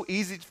where it's so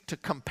easy to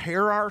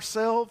compare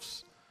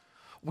ourselves.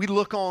 We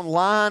look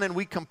online and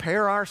we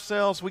compare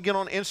ourselves. We get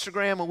on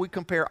Instagram and we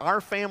compare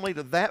our family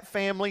to that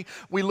family.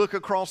 We look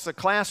across the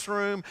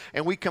classroom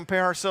and we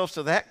compare ourselves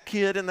to that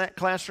kid in that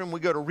classroom.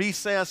 We go to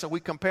recess and we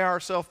compare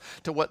ourselves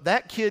to what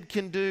that kid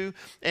can do.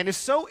 And it's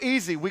so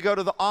easy. We go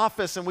to the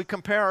office and we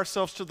compare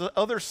ourselves to the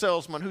other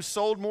salesman who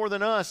sold more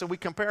than us. And we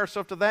compare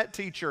ourselves to that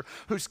teacher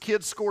whose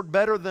kids scored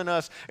better than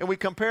us. And we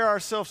compare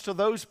ourselves to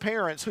those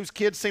parents whose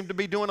kids seem to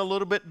be doing a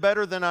little bit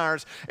better than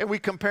ours. And we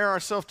compare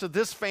ourselves to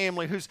this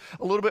family who's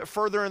a little bit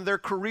further in their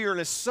career. And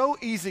it's so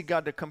easy,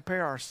 God, to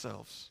compare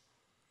ourselves.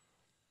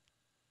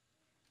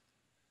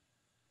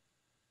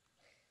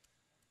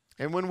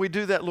 And when we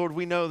do that, Lord,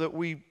 we know that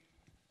we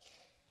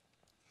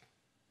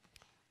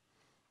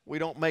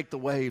don't make the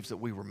waves that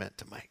we were meant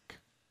to make.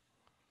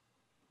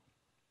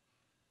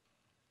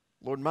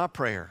 Lord, my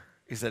prayer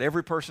is that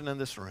every person in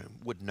this room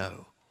would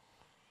know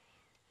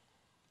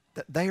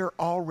that they are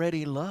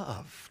already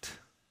loved.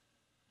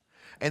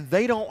 And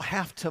they don't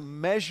have to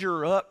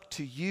measure up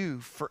to you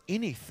for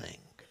anything.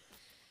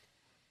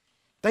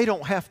 They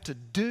don't have to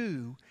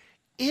do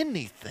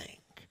anything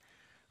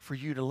for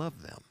you to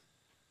love them.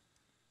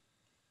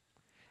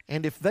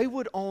 And if they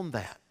would own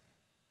that,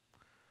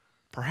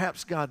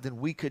 perhaps, God, then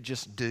we could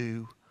just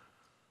do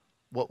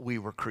what we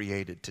were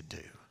created to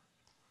do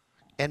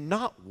and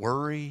not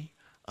worry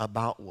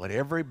about what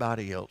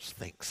everybody else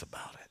thinks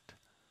about it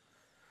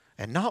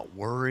and not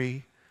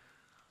worry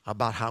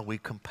about how we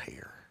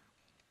compare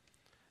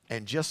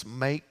and just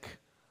make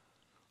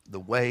the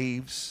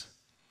waves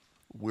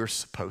we're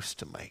supposed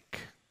to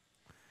make.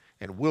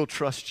 And we'll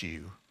trust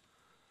you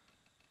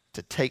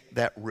to take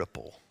that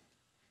ripple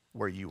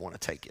where you want to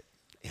take it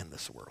in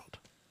this world.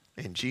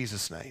 In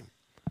Jesus' name,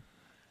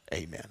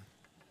 amen.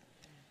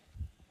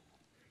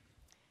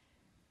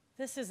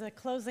 This is a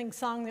closing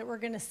song that we're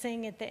going to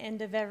sing at the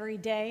end of every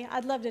day.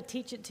 I'd love to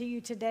teach it to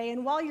you today.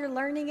 And while you're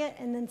learning it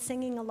and then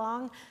singing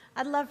along,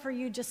 I'd love for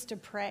you just to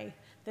pray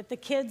that the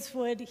kids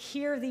would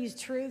hear these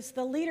truths,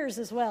 the leaders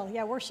as well.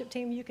 Yeah, worship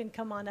team, you can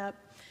come on up.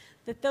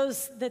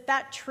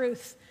 That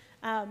truth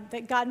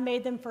that God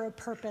made them for a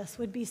purpose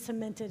would be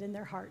cemented in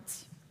their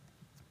hearts.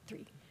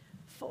 3,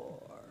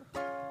 4.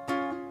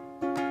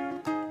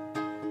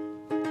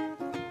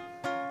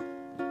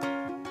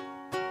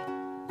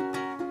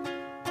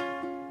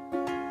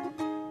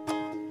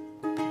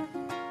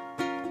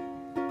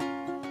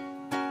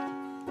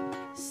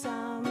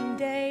 Some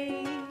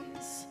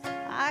days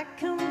I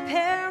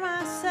compare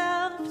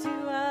myself to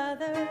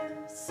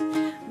others.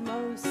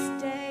 Most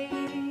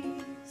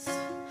days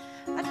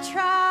I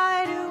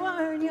try to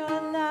earn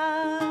your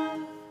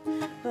love,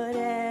 but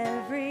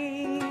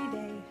every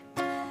day,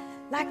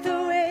 like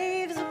the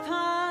waves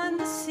upon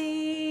the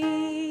sea,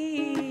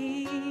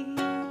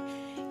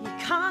 you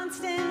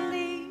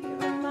constantly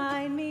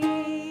remind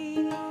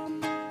me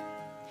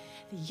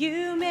that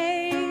you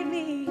made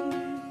me,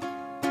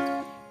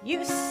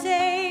 you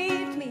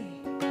saved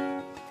me.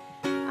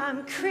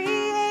 I'm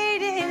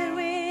created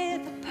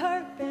with a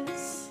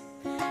purpose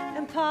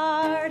and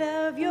part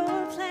of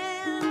your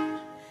plan.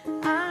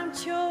 I'm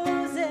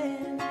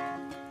chosen,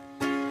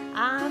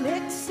 I'm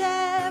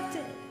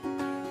accepted,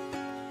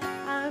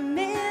 I'm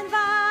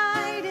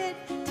invited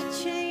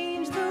to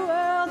change the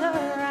world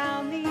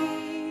around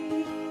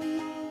me.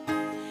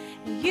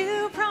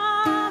 You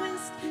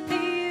promised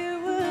that you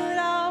would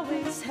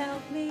always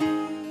help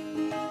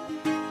me,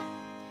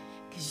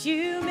 'cause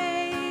you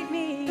made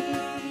me.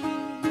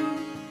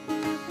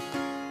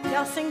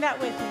 Y'all sing that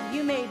with me.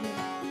 You made me.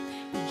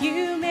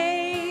 You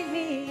made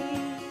me.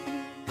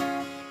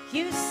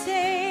 You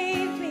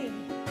saved me.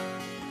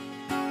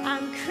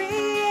 I'm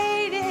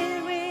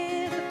created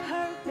with a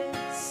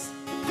purpose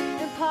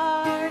and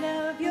part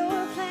of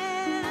your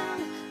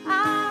plan.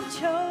 I'm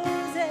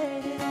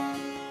chosen.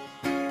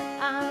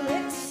 I'm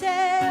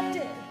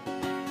accepted.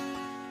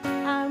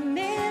 I'm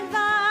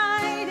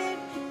invited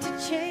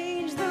to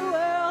change the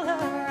world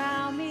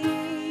around me.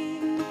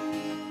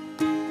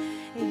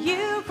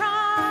 You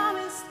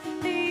promised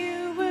that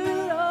you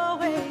would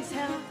always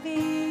help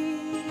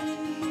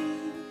me,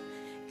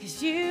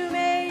 'cause you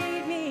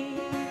made me.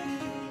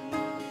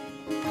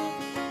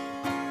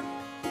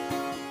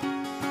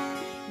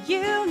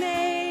 You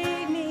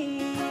made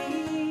me.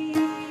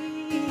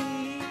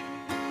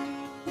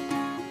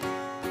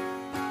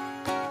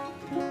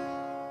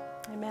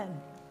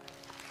 Amen.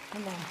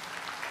 Amen.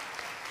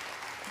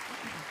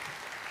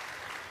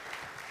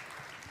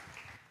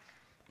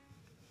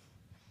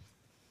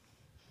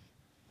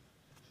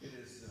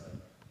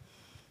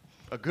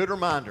 A good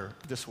reminder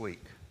this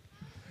week.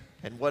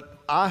 And what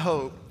I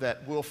hope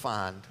that we'll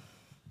find,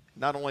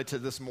 not only to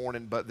this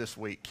morning, but this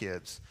week,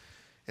 kids,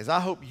 is I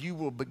hope you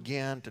will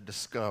begin to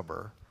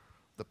discover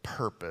the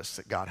purpose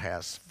that God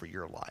has for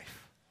your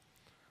life.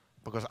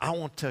 Because I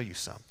want to tell you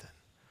something.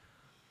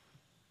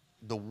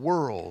 the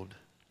world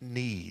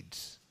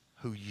needs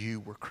who you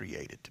were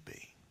created to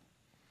be.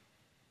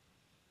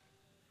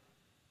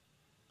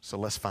 So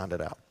let's find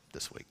it out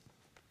this week.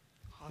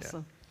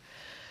 Awesome.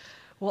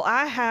 Well,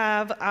 I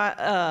have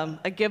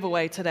a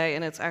giveaway today,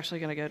 and it's actually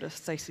going to go to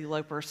Stacy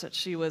Loper since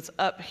she was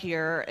up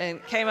here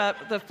and came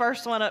up, the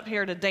first one up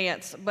here to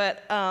dance.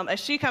 But as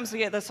she comes to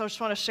get this, I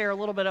just want to share a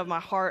little bit of my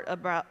heart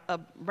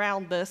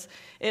around this.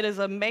 It is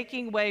a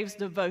Making Waves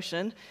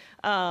devotion.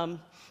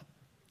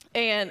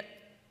 And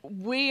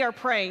we are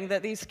praying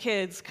that these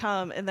kids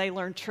come and they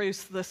learn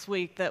truths this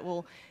week that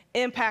will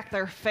impact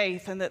their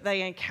faith and that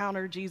they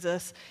encounter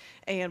Jesus.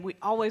 And we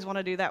always want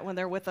to do that when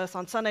they're with us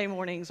on Sunday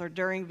mornings or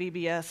during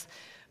VBS.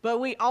 But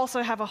we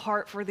also have a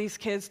heart for these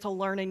kids to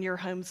learn in your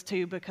homes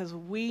too, because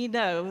we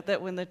know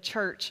that when the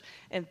church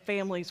and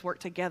families work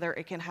together,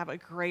 it can have a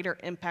greater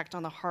impact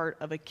on the heart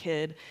of a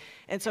kid.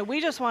 And so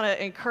we just want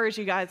to encourage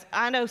you guys.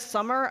 I know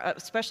summer,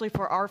 especially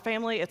for our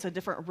family, it's a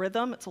different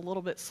rhythm. It's a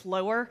little bit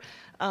slower.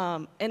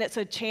 And it's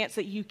a chance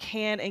that you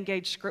can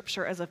engage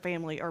Scripture as a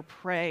family or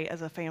pray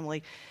as a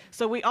family.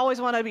 So we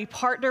always want to be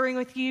partnering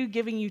with you,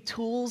 giving you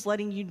tools,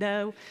 letting you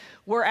know.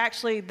 We're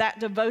actually, that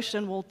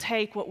devotion will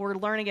take what we're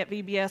learning at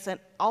VBS, and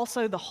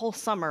also the whole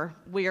summer,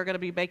 we are going to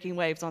be Making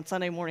Waves on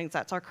Sunday mornings.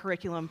 That's our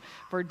curriculum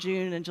for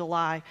June and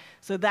July.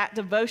 So that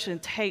devotion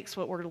takes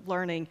what we're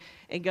learning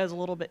and goes a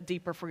little bit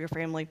deeper for your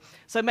family.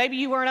 So maybe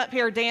you weren't up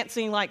here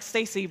dancing like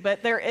Stacy,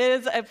 but there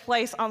is a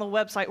place on the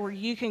website where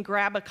you can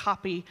grab a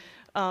copy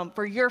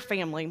for your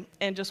family,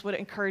 and just would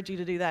encourage you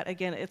to do that.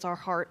 Again, it's our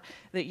heart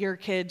that your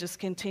kid just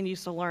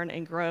continues to learn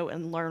and grow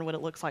and learn what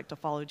it looks like to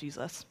follow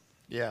Jesus.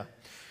 Yeah.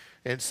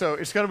 And so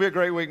it's going to be a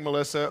great week,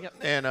 Melissa. Yep.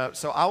 And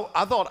so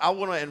I thought I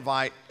want to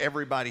invite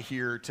everybody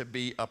here to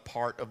be a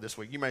part of this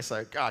week. You may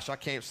say, gosh, I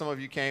came. Some of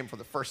you came for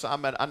the first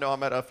time. I know I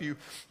met a few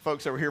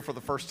folks that were here for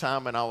the first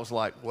time, and I was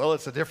like, well,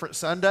 it's a different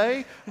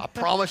Sunday. I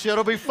promise you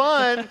it'll be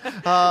fun,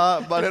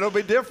 but it'll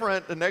be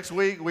different. The next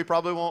week, we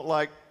probably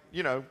won't,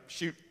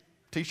 shoot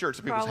T-shirts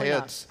at people's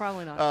heads.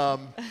 Probably not.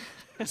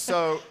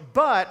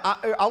 But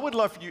I would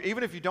love for you,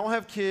 even if you don't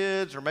have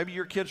kids, or maybe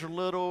your kids are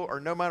little, or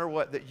no matter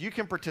what, that you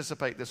can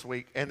participate this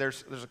week. And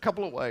there's a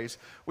couple of ways.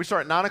 We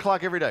start at 9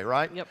 o'clock every day,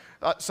 right? Yep.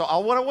 So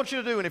what I want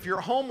you to do, and if you're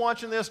at home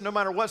watching this, no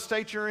matter what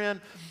state you're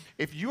in,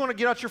 if you want to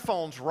get out your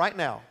phones right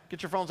now,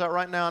 get your phones out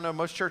right now. I know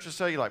most churches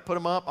tell you, put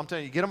them up. I'm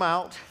telling you, get them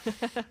out.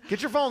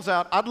 Get your phones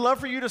out. I'd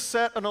love for you to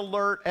set an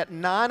alert at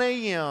 9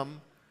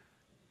 a.m.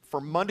 for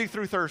Monday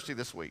through Thursday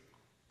this week.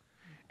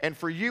 And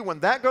for you,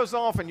 when that goes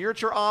off and you're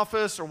at your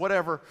office or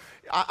whatever,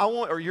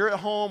 or you're at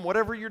home,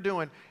 whatever you're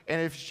doing, and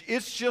if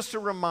it's just a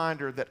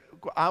reminder that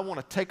I want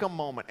to take a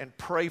moment and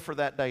pray for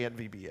that day at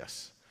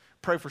VBS.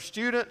 Pray for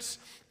students,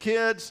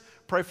 kids,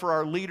 pray for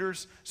our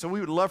leaders. So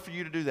we would love for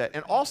you to do that.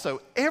 And also,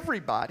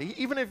 everybody,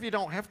 even if you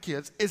don't have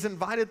kids, is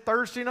invited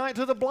Thursday night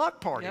to the block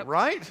party,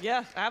 right?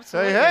 Yeah,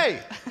 absolutely. Hey,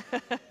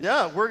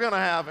 yeah, we're going to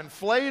have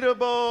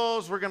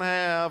inflatables. We're going to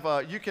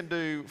have, you can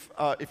do,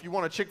 if you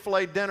want a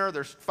Chick-fil-A dinner,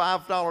 there's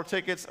 $5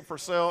 tickets for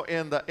sale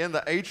in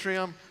the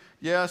atrium.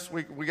 Yes,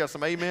 we got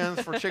some amens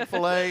for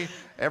Chick-fil-A.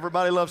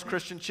 Everybody loves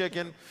Christian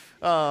chicken.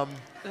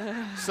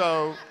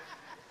 So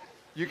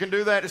you can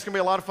do that. It's going to be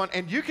a lot of fun.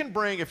 And you can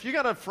bring, if you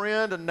got a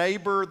friend, a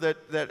neighbor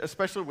that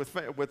especially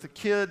with the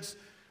kids,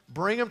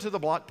 bring them to the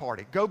block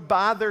party. Go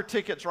buy their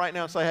tickets right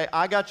now and say, hey,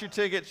 I got you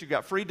tickets. You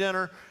got free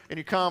dinner, and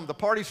you come. The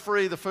party's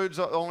free. The food's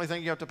the only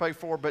thing you have to pay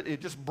for, but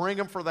just bring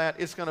them for that.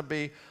 It's going to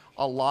be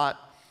a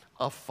lot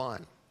of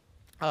fun.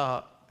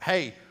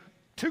 Hey,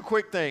 two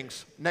quick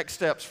things, next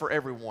steps for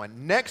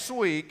everyone. Next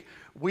week,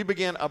 we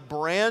begin a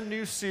brand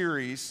new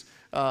series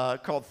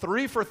called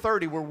 3 for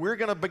 30, where we're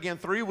going to begin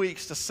 3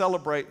 weeks to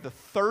celebrate the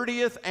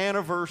 30th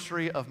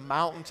anniversary of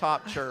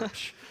Mountaintop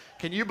Church.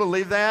 Can you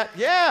believe that?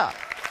 Yeah.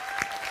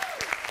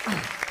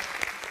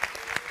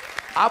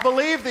 I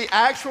believe the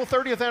actual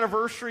 30th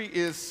anniversary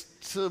is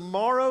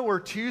tomorrow or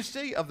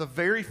Tuesday of the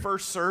very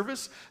first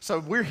service. So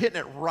we're hitting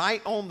it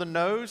right on the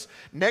nose.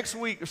 Next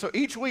week, so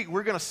each week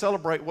we're going to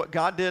celebrate what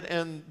God did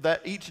in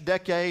that each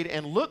decade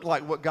and look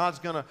like what God's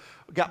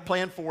got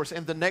planned for us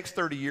in the next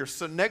 30 years.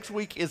 So next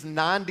week is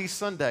 90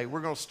 Sunday.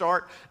 We're going to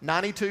start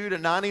 92 to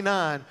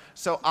 99.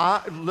 So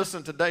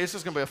listen, today, this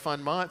is going to be a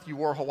fun month. You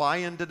wore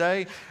Hawaiian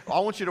today. I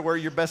want you to wear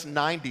your best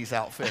 90s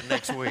outfit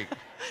next week.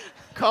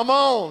 Come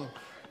on.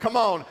 Come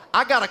on.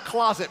 I got a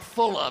closet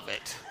full of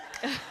it.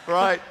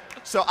 Right?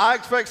 So I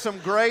expect some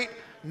great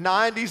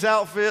 90s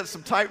outfits,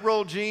 some tight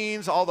roll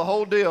jeans, the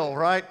whole deal,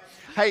 right?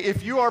 Hey,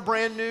 if you are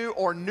brand new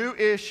or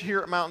new-ish here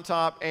at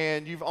Mountaintop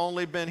and you've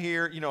only been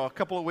here, a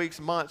couple of weeks,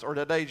 months, or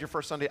today's your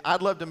first Sunday,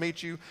 I'd love to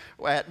meet you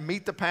at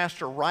Meet the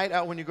Pastor. Right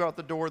out when you go out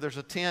the door, there's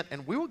a tent,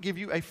 and we will give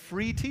you a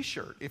free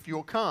T-shirt if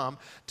you'll come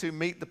to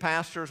Meet the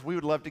Pastors. We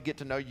would love to get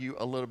to know you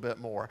a little bit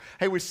more.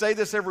 Hey, we say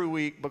this every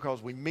week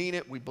because we mean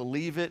it, we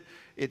believe it,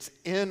 it's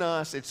in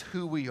us, it's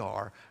who we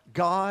are.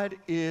 God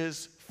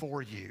is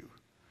for you,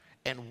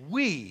 and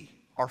we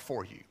are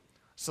for you.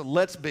 So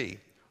let's be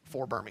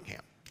for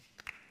Birmingham.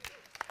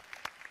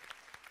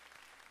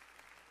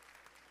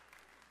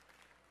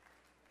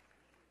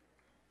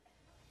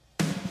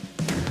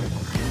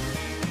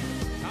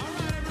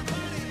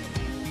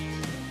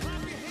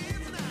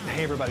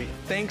 Hey everybody,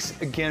 thanks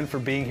again for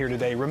being here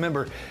today.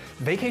 Remember,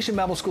 Vacation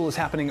Bible School is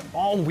happening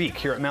all week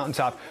here at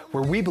Mountaintop,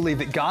 where we believe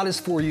that God is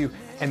for you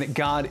and that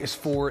God is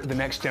for the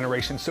next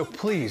generation. So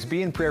please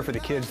be in prayer for the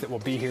kids that will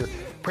be here.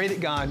 Pray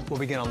that God will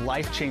begin a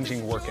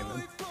life-changing work in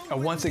them.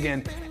 Once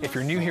again, if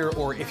you're new here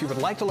or if you would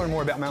like to learn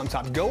more about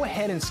Mountaintop, go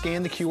ahead and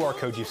scan the QR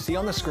code you see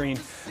on the screen,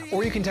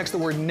 or you can text the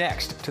word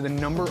NEXT to the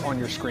number on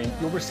your screen.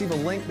 You'll receive a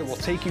link that will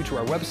take you to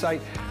our website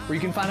where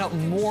you can find out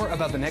more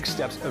about the next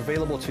steps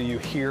available to you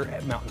here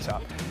at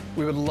Mountaintop.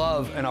 We would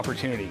love an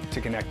opportunity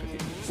to connect with you.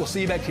 We'll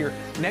see you back here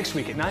next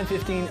week at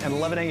 9:15 and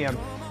 11 a.m.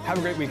 Have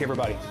a great week,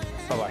 everybody.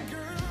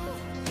 Bye-bye.